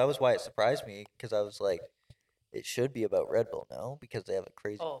was why it surprised me, because I was like, it should be about Red Bull, no, because they have a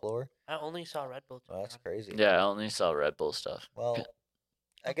crazy Oh. floor. I only saw Red Bull. to Well, be that's honest. crazy. Yeah, I only saw Red Bull stuff. Well,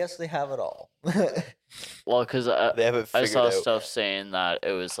 I guess they have it all. Well, because They haven't I figured saw out. stuff saying that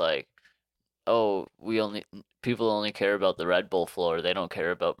it was like, oh, people only care about the Red Bull floor. They don't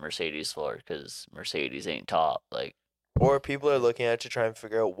care about Mercedes floor because Mercedes ain't top. Like, Or people are looking at it to try and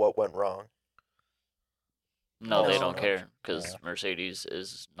figure out what went wrong. no, they No, don't no. care because Yeah. Mercedes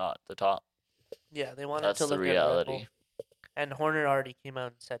is not the top. Yeah, they wanted That's to the look at Red Bull. reality. And Horner already came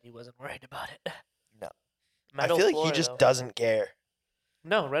out and said he wasn't worried about it. No. Metal I feel like floor, he just though. doesn't care.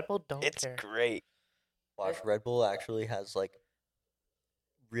 No, Red Bull don't It's care. great. Watch, Red Bull actually has like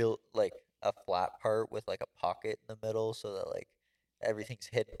real like a flat part with like a pocket in the middle, so that like everything's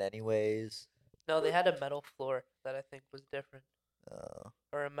hidden anyways. No, they had a metal floor that I think was different, Uh,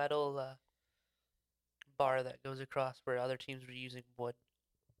 or a metal bar that goes across where other teams were using wood.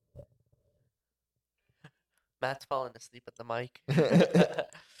 Matt's falling asleep at the mic.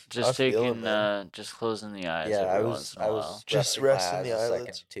 Just I feel it, taking, man. just closing the eyes yeah, every once in a I while. was Just resting my resting the eyes a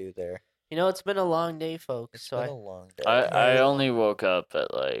eyelids. second too there. You know, it's been a long day, folks. It's so been I, a long day. I Very only woke up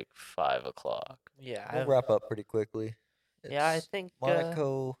at like 5 o'clock. yeah, We'll I've- wrap up pretty quickly. yeah, I It's- think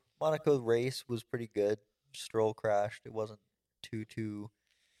Monaco race was pretty good. Stroll crashed. It wasn't too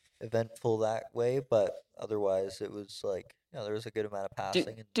eventful that way, but otherwise it was like, there was a good amount of passing,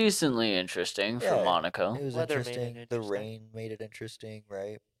 and Decently interesting Yeah, for Monaco. it was Weather made it interesting. The interesting. rain made it interesting,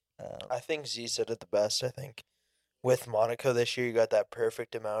 right? I think Z said it the best. I think with Monaco this year, you got that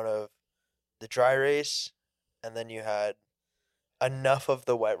perfect amount of the dry race, and then you had enough of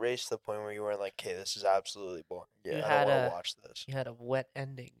the wet race to the point where you weren't like, "Okay, this is absolutely boring. Yeah. You I had don't want a- to watch this." you had a wet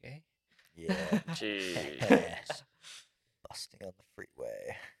ending, eh? Yeah. Jeez. Busting on the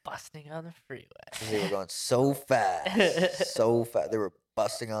freeway. Busting on the freeway. 'Cause they were going so fast. So fast. They were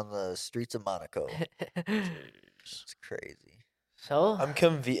busting on the streets of Monaco. It's crazy. So I'm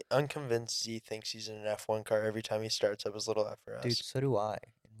convinced Z thinks he's in an F1 car every time he starts up his little FRS. Dude, so do I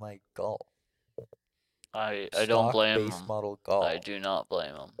in my Golf. I don't Stock blame base him. model Golf. I do not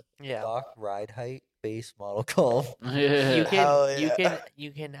blame him. yeah, Stock ride height base model Golf. you Yeah. can Hell yeah.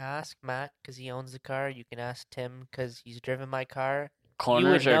 you can ask Matt because he owns the car. You can ask Tim because he's driven my car.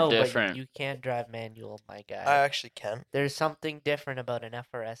 Corners you would are know, but different. you can't drive manual, my guy. I actually can. There's something different about an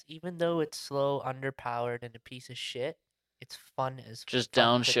FRS. Even though it's slow, underpowered, and a piece of shit, it's fun as Just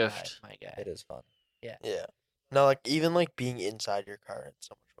fuck to drive, downshift. my guy. It is fun. Yeah. No, like even like being inside your car, it's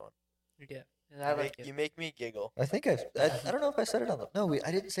so much fun. Yeah, and I like it. You make me giggle. I think I don't know if I said it on the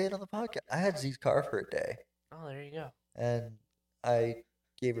I didn't say it on the podcast. I had Z's car for a day. Oh, there you go. and I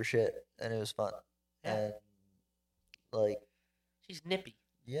gave her shit, and it was fun. Yeah. And like, She's nippy.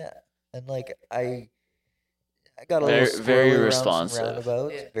 yeah, and like I got a Very- little very squirrely around responsive. some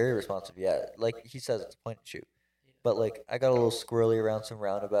roundabouts. Yeah. Very responsive, yeah. Like he says, it's a point and shoot. But like I got a little squirrely around some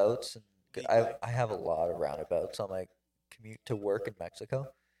roundabouts, and I have a lot of roundabouts on my commute to work in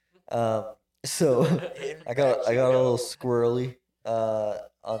Mexico. So I got a little squirrely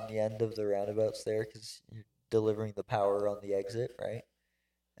on the end of the roundabouts there because you're delivering the power on the exit, right?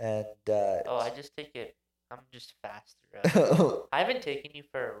 And Oh, I just take it. I'm just faster. I haven't taken you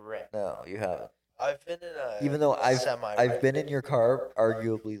for a rip. no, you haven't. I've been in a Even though I've semi. been in your car,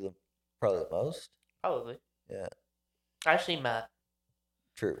 arguably probably the most. Probably. Yeah, Actually, Matt.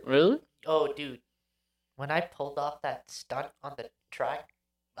 true. Really? Oh, dude. When I pulled off that stunt on the track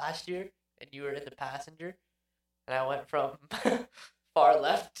last year, and you were in the passenger, and I went from far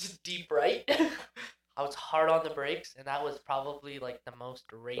left to deep right, I was hard on the brakes, and that was probably like the most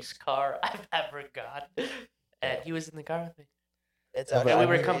race car I've ever got. And he was in the car with me. It's No, but And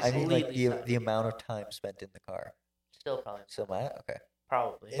we actually were I mean like completely the amount of time spent in the car. Still probably. So Matt, okay,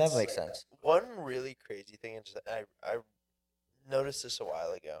 Probably. that makes sense. one really crazy thing. Is I noticed this a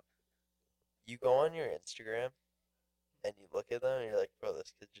while ago. You go on your Instagram and you look at them and you're like, bro,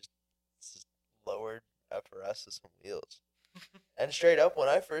 this is lowered FRS with some wheels. And straight up, when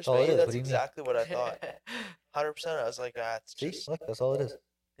I first All it met you, is, that's what do you mean? exactly what I thought. 100%. I was like, it's See, just look, that's all it is.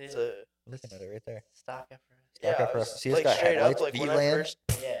 it's a Looking at it right there. Stock effort. Stock yeah. FRS. I was- See, it's like got straight up, headlights, like when I VLAN, first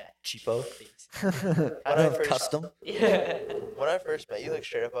Yeah. cheapo. When I I don't have first- custom. Yeah. when I first met you, like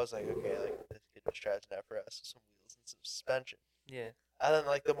straight up, I was like, okay, like this kid just drives an FRS with some wheels and some suspension. Yeah. And then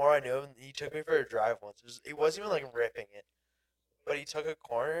like the more I knew him, he took me for a drive once. He wasn't even like ripping it, but he took a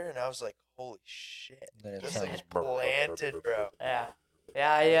corner and I was like, holy shit, And then it this sounds thing's planted, bro. Yeah.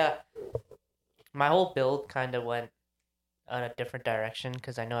 Yeah. My whole build kind of went on a different direction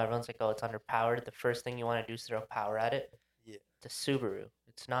because I know everyone's like, oh, it's underpowered. The first thing you want to do is throw power at it. Yeah. The Subaru.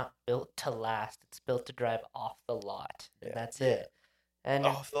 It's not built to last. It's built to drive off the lot. And Yeah. that's Yeah. it. And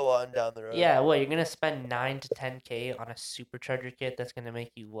Off the lot and down the road. yeah, what, you're going to spend 9 to 10K on a supercharger kit that's going to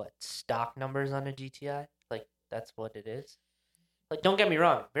make you, what, stock numbers on a GTI? Like, that's what it is. Like, don't get me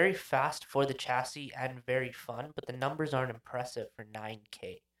wrong, very fast for the chassis and very fun, but the numbers aren't impressive for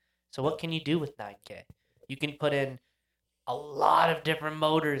 9K. So what can you do with 9K? You can put in a lot of different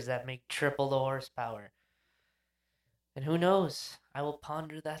motors that make triple the horsepower. And who knows? I will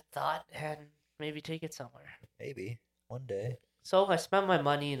ponder that thought and maybe take it somewhere. Maybe one day. So I spent my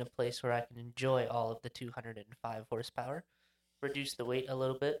money in a place where I can enjoy all of the 205 horsepower, reduced the weight a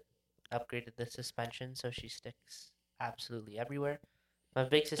little bit, upgraded the suspension so she sticks absolutely everywhere. I'm a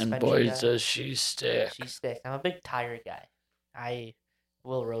big suspension And boy, guy. does she stick. She sticks. I'm a big tire guy. I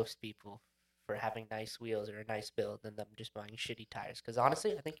will roast people for having nice wheels or a nice build and them just buying shitty tires. Because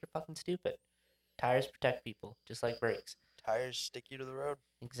honestly, I think you're fucking stupid. Tires protect people, just like brakes. Tires stick you to the road.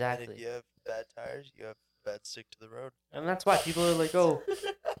 And Exactly. if you have bad tires, you have bad stick to the road. And that's why people are like, oh, I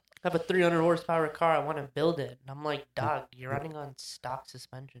have a 300 horsepower car. I want to build it. And I'm like, dog, you're running on stock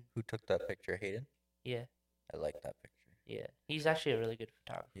suspension. Who took that picture? Hayden? Yeah. I like that picture. Yeah. He's actually a really good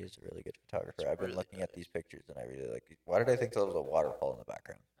photographer. He is a really good photographer. It's I've been really looking at these pictures and I really like these. Why did I think there was a waterfall in the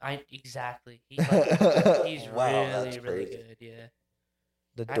background? Exactly. He's like, he's Wow, really, that's really crazy. good. Yeah.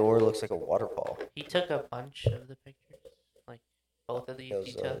 The door looks like a waterfall. He took a bunch of the pictures. Like, both of these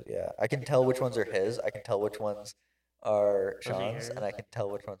he Those, took. yeah, I can tell which ones are his. I can tell which ones are Those are Sean's, and I yours? can tell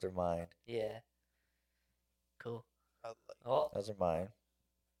which ones are mine. Yeah. Cool. I like Oh, Those are mine.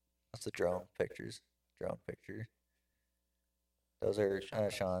 That's the drone pictures. Drone picture. Those are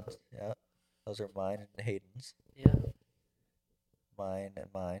Sean's. Yeah. Those are mine and Hayden's. yeah. Mine and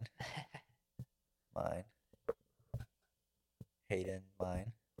mine. Mine. Hayden,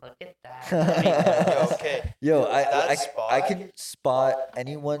 mine. Look at that. There you Yo, go. okay. Yo, That I spot- can spot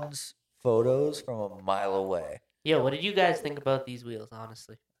anyone's photos from a mile away. Yo, what did you guys think about these wheels,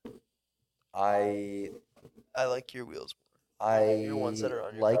 honestly? I I like your wheels. I ones that are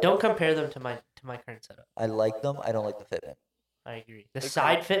on your like Don't compare them to my current setup. I like them. I don't like the fitment. I agree. The Agreed.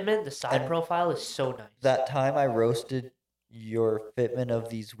 side fitment, the side And profile is so nice. That time I roasted your fitment of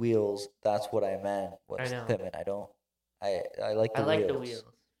these wheels, that's what I meant was I know. fitment. I like the I like wheels, the wheels.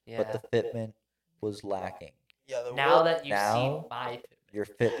 Yeah. but the fitment was lacking. Yeah, the now wheel- that you've Now, seen my fitment. Your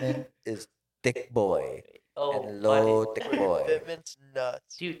fitment is thick boy Oh, and low buddy. thick boy. Fitment's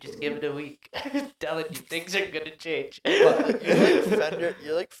nuts. Dude, just give it a week. Telling you, things are gonna change. You're like fender.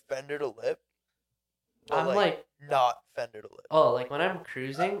 You're like fender to lip. but, I'm like, not fender to lip. oh, like when I'm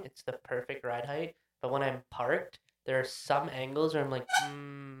cruising, it's the perfect ride height. But when I'm parked, there are some angles where I'm like,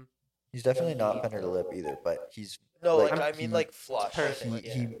 He's definitely not Fender lip either, but he's No, like, like I mean he- like flush. perfect.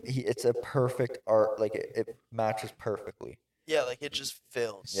 he it's a perfect art, like it matches perfectly. Yeah, like it just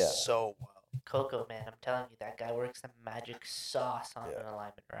fills Yeah. so well. Coco, man, I'm telling you, that guy works the magic sauce on Yeah. an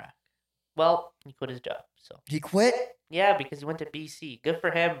alignment rack. Well, he quit his job, so He quit? yeah, because he went to BC. Good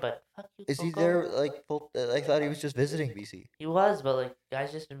for him, but fuck you, Is he Coco. there like full? I thought he was just visiting BC. He was, but like,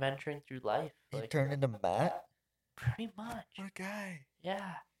 guy's just adventuring through life, He like turned into Matt. pretty much. What a guy.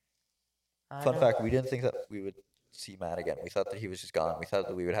 Yeah. I Fun know. fact: we didn't think that we would see Matt again. We thought that he was just gone. We thought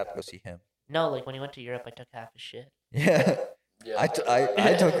that we would have to go see him. No, like when he went to Europe, I took half his shit. Yeah. Yeah.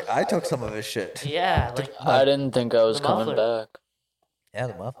 I took some of his shit. Yeah, like I didn't think I was The coming muffler. back. Yeah,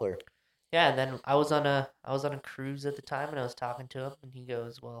 the muffler. yeah, and then I was on a cruise at the time, and I was talking to him, and he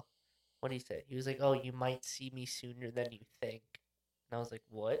goes, "Well, what did he say?" He was like, "Oh, you might see me sooner than you think," and I was like,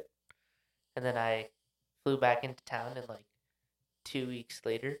 "What?" And then I flew back into town, and like 2 weeks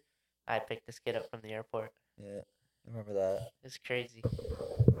later, I picked this kid up from the airport. Yeah, I remember that. It's crazy. I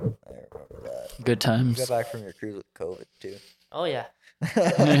remember that. Good You times. got back from your cruise with COVID too. Oh yeah,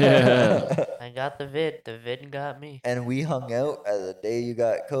 Yeah. I got the vid. The vid got me. And we hung out the day you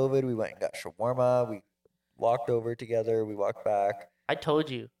got COVID. We went and got shawarma. We walked over together. We walked back. I told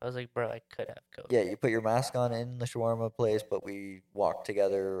you. I was like, bro, I could have COVID. Yeah, you put your mask on in the shawarma place, but we walked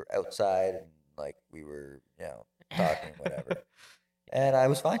together outside and like we were, talking, whatever. And I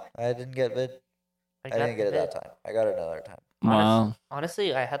was fine. I didn't get vid. I got didn't get the it that vid. time. I got it another time. Wow.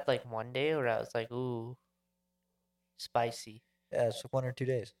 Honestly, I had like one day where I was like, ooh, spicy, Yeah, it's like 1 or 2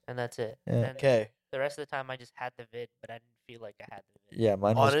 days. and that's it. Yeah. And Okay. the rest of the time, I just had the vid, but I didn't feel like I had the vid. Yeah,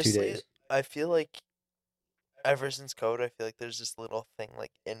 mine was 2 Honestly, days. I feel like ever since COVID, I feel like there's this little thing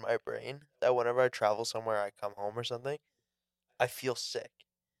like in my brain that whenever I travel somewhere, I come home or something, I feel sick,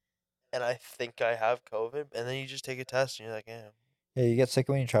 and I think I have COVID, and then you just take a test and you're like, yeah. Yeah, you get sick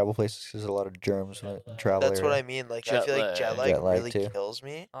when you travel places because there's a lot of germs in travel. That's what area. I mean. Like I Jet feel like lag. jet lag Jet lag, really too. kills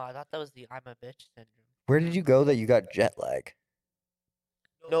me. Oh, I thought that was the I'm a bitch syndrome. Where did you go that you got jet lag?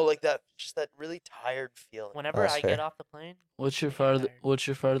 No, like that, just that really tired feeling. Whenever That's I fair. get off the plane, What's your I'm tired. What's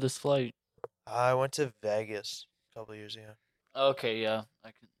your farthest flight? I went to Vegas a couple years ago. Okay, yeah,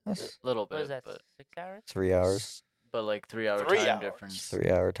 I can That's a little What bit, is that? but 6 hours? 3 hours. like 3 hour 3 time hours. difference. 3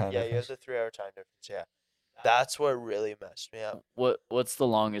 hour time Yeah, you have difference. the 3 hour time difference. Yeah, that's what really messed me up. What's the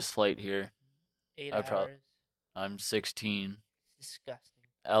longest flight here? 8 I prob- hours. I'm 16. Disgusting.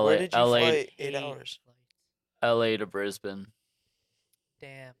 LA Where did you LA fly 8 Hate hours? flights. LA to Brisbane.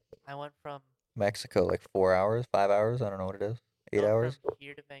 Damn. I went from Mexico, like 4 hours, 5 hours. I don't know what it is. 8 went hours. from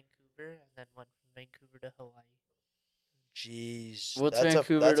here to Vancouver, and then went from Vancouver to Hawaii. Jeez. What's that's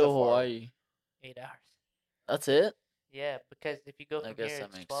Vancouver that's to far one. Hawaii? 8 hours. That's it? Yeah, because if you go I from guess here, that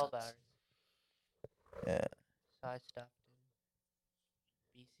it's makes 12 sense. hours. Yeah. So I stopped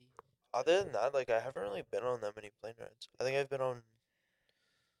in BC. Other than that, like I haven't really been on that many plane rides. I think I've been on.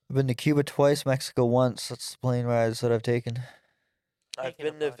 I've been to Cuba twice, Mexico once. That's the plane rides that I've taken. I've Taking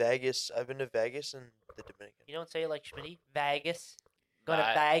a been to bunch. Vegas. I've been to Vegas and the Dominican. You don't say it like Schmitty. Vegas. Going to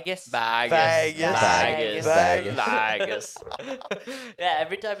Va- Vegas. Vegas. Vegas. Vegas. Vegas. Yeah,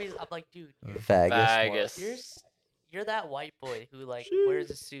 every time I'm like, dude, Vegas. Vegas. you're that white boy who like Sheesh. wears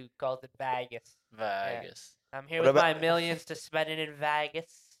a suit, calls it Vegas. Vegas. I'm here What with my about- millions to spend it in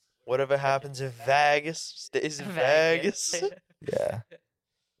Vegas. Whatever happens in Vegas stays in Vegas. Yeah.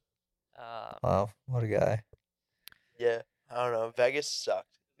 Wow, what a guy. Yeah, I don't know. Vegas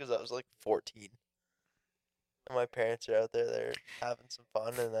sucked because I was like 14. And my parents are out there, they're having some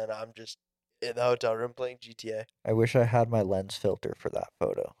fun, and then I'm just in the hotel room playing GTA. I wish I had my lens filter for that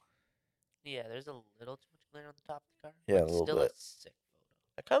photo. Yeah, there's a little too much glitter on the top of the car. Yeah, a but little still bit. a sick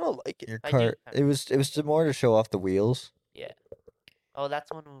photo. I kind of like it. Your I do car. kinda- It was more to show off the wheels. Oh,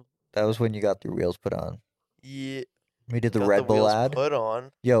 that's one who. That was when you got the wheels put on. Yeah. We did the got Red Bull wheels ad. put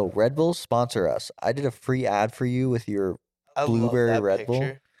on. Yo, Red Bull sponsor us. I did a free ad for you with your I Blueberry love that Red Bull.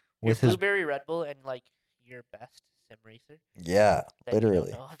 picture. with Your his Blueberry Red Bull and like your best sim racer yeah, that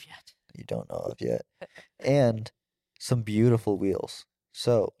literally you don't know of yet. you don't know of yet, and some beautiful wheels.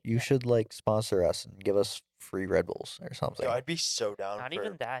 So you should like sponsor us and give us free Red Bulls or something. Yo, I'd be so down Not for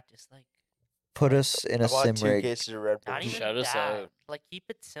even that, just like Put us in I a bought sim 2 rig. cases of Red Bull. not even Shout us that. out. Like keep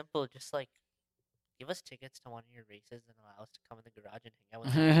it simple, just like give us tickets to one of your races and allow us to come in the garage and hang out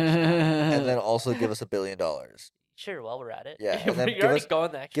with you. And then also give us $1 billion. Sure, while we're at it. Yeah, and then You're give already us-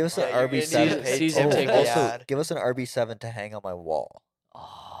 going that. Give us an Yeah, you're gonna RB7. need to pay Season for tickets. the Also, ad. give us an RB7 to hang on my wall.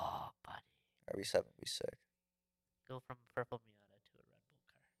 Oh, buddy, RB7 would be sick. go from purple Miata to a Red Bull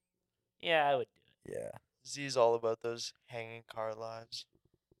car. Yeah, I would do Yeah. Z's all about those hanging car lives.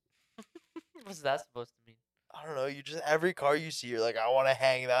 it. What's that supposed to mean? I don't know. You just every car you see, you're like, I want to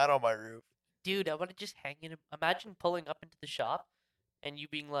hang that on my roof. Dude, I want to just hang it. Imagine pulling up into the shop and you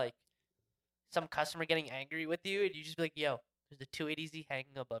being like, some customer getting angry with you, and you just be like, yo, there's a 280Z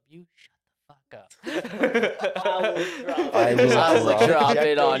hanging above you. Shut the fuck up. I will drop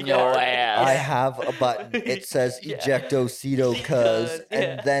it Ejecto on your car. ass. I have a button. It says Yeah. ejectocito cuz, Yeah.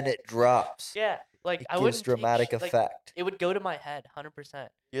 and then it drops. Yeah, like It I gives wouldn't take dramatic sh- like, effect. it would go to my head, 100%.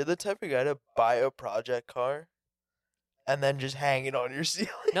 You're the type of guy to buy a project car and then just hang it on your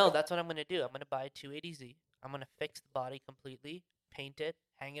ceiling. No, that's what I'm gonna do. I'm gonna buy a 280Z. I'm gonna fix the body completely, paint it,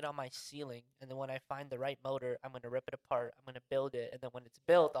 hang it on my ceiling, and then when I find the right motor, I'm gonna rip it apart. I'm gonna build it, and then when it's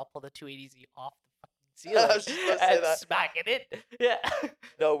built, I'll pull the 280Z off the fucking I was ceiling just about to say and that. smack it in. Yeah.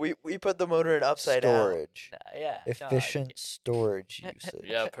 No, we put the motor in upside down. Storage. Yeah. no, Efficient storage Yeah. usage.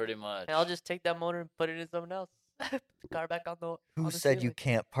 Yeah, pretty much. And I'll just take that motor and put it in something else. Put the car back on the. Who on the said you ceiling.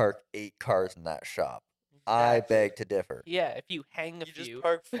 can't park 8 cars in that shop? I Exactly. beg to differ. Yeah, if you hang a You few. just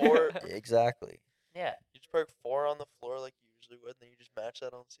park 4. Exactly. Yeah. You just park 4 on the floor like you usually would, and then you just match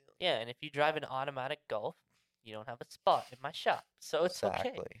that on the ceiling. Yeah, and if you drive an automatic Golf, you don't have a spot in my shop, so it's okay.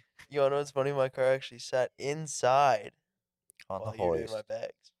 Exactly. You wanna know what's funny? My car actually sat inside On while the you were doing hoist. my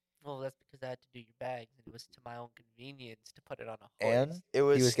bags. Well, that's because I had to do your bags, and it was to my own convenience to put it on a And hoist, It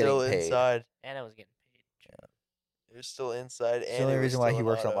was was getting still paid. inside. and I was getting paid. It was still inside, It's and the only it was reason why still he an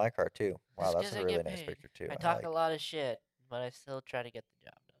works on auto. my car too. Wow, That's that's 'cause a I really get nice paid. picture too. I I talk like a lot of shit, but I still try to get the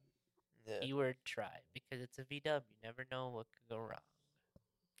job done. Yeah. Keyword try, because it's a VW. You never know what could go wrong.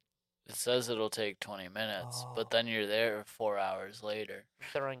 It says it'll take 20 minutes, Oh. but then you're there 4 hours later. I'm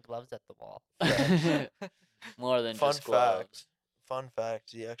throwing gloves at the wall. More than Fun just gloves. fact. Fun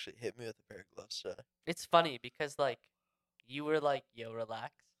fact. He actually hit me with a pair of gloves today. It's funny because like you were like, "Yo,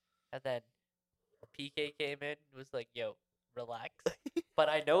 relax," and then PK came in and was like, "Yo, relax." But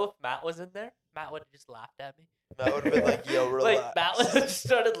I know if Matt was in there, Matt would have just laughed at me. Matt would have been like, "Yo, relax." Like Matt would have just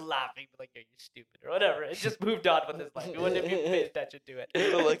started laughing, like, "Yo, you stupid," or whatever. It just moved on with his life. He wouldn't have even paid attention to it. He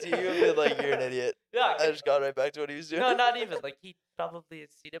would have looked at you and been like, "You're an idiot." Yeah, I just got right back to what he was doing. no, not even. Like he probably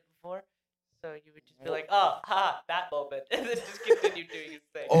had seen it before, so you would just be like, "Oh, ha, that moment," and then just continue doing his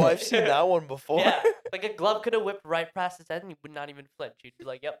thing. Oh, I've seen that one before. Yeah, like a glove could have whipped right past his head, and he would not even flinch. He'd be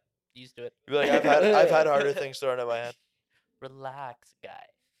like, "Yep, used to it." You'd be like, I've had harder things thrown at my head. Relax, guy.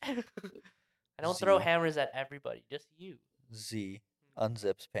 I don't throw Z. hammers at everybody, just you. Z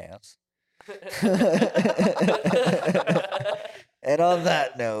unzips pants. And on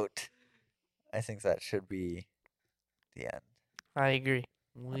that note, I think that should be the end. I agree.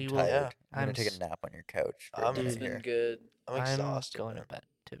 I'm We will. tired. Yeah. I'm gonna I'm take s- a nap on your couch. For I'm a minute It's just been here. good. I'm I'm exhausted. going man. to bed,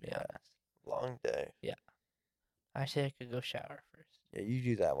 to be Yeah. honest. Long day. I say I could go shower first. Yeah, you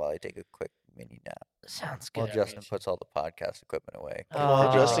do that while I take a quick mini nap. Sounds While good. Justin puts all the podcast equipment away. While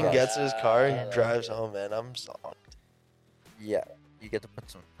Oh, Justin yeah. gets in his car and Yeah. drives home, man, I'm zonked. Yeah, you get to put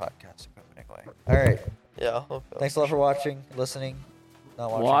some podcast equipment away. All right. Yeah. Thanks a lot for watching, listening, not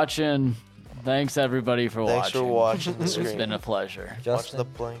watching. Watching. Thanks everybody for Thanks watching. for watching the It's screen. been a pleasure. Watch Justin, the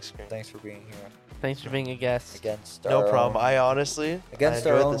blank screen. thanks for being here. Thanks for being a guest. Against No our problem. own- I honestly, against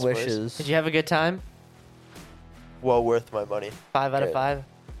I our enjoyed own this place. wishes. Did you have a good time? Well worth my money. 5 out of Good. 5.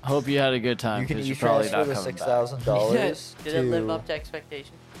 Hope you had a good time. You can 'cause you're e-transfer probably not the coming back. $6,000 Did it live up to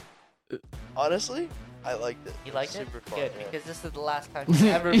expectations? Honestly, I liked it. You liked it? Super fun. Good, yeah. because this is the last time you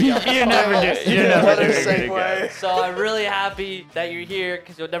ever be on the You never do- podcast. you never What a do it again. segue. So I'm really happy that you're here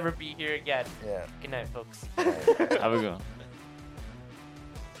because you'll never be here again. Yeah. Good night, folks. Right. Have a good one.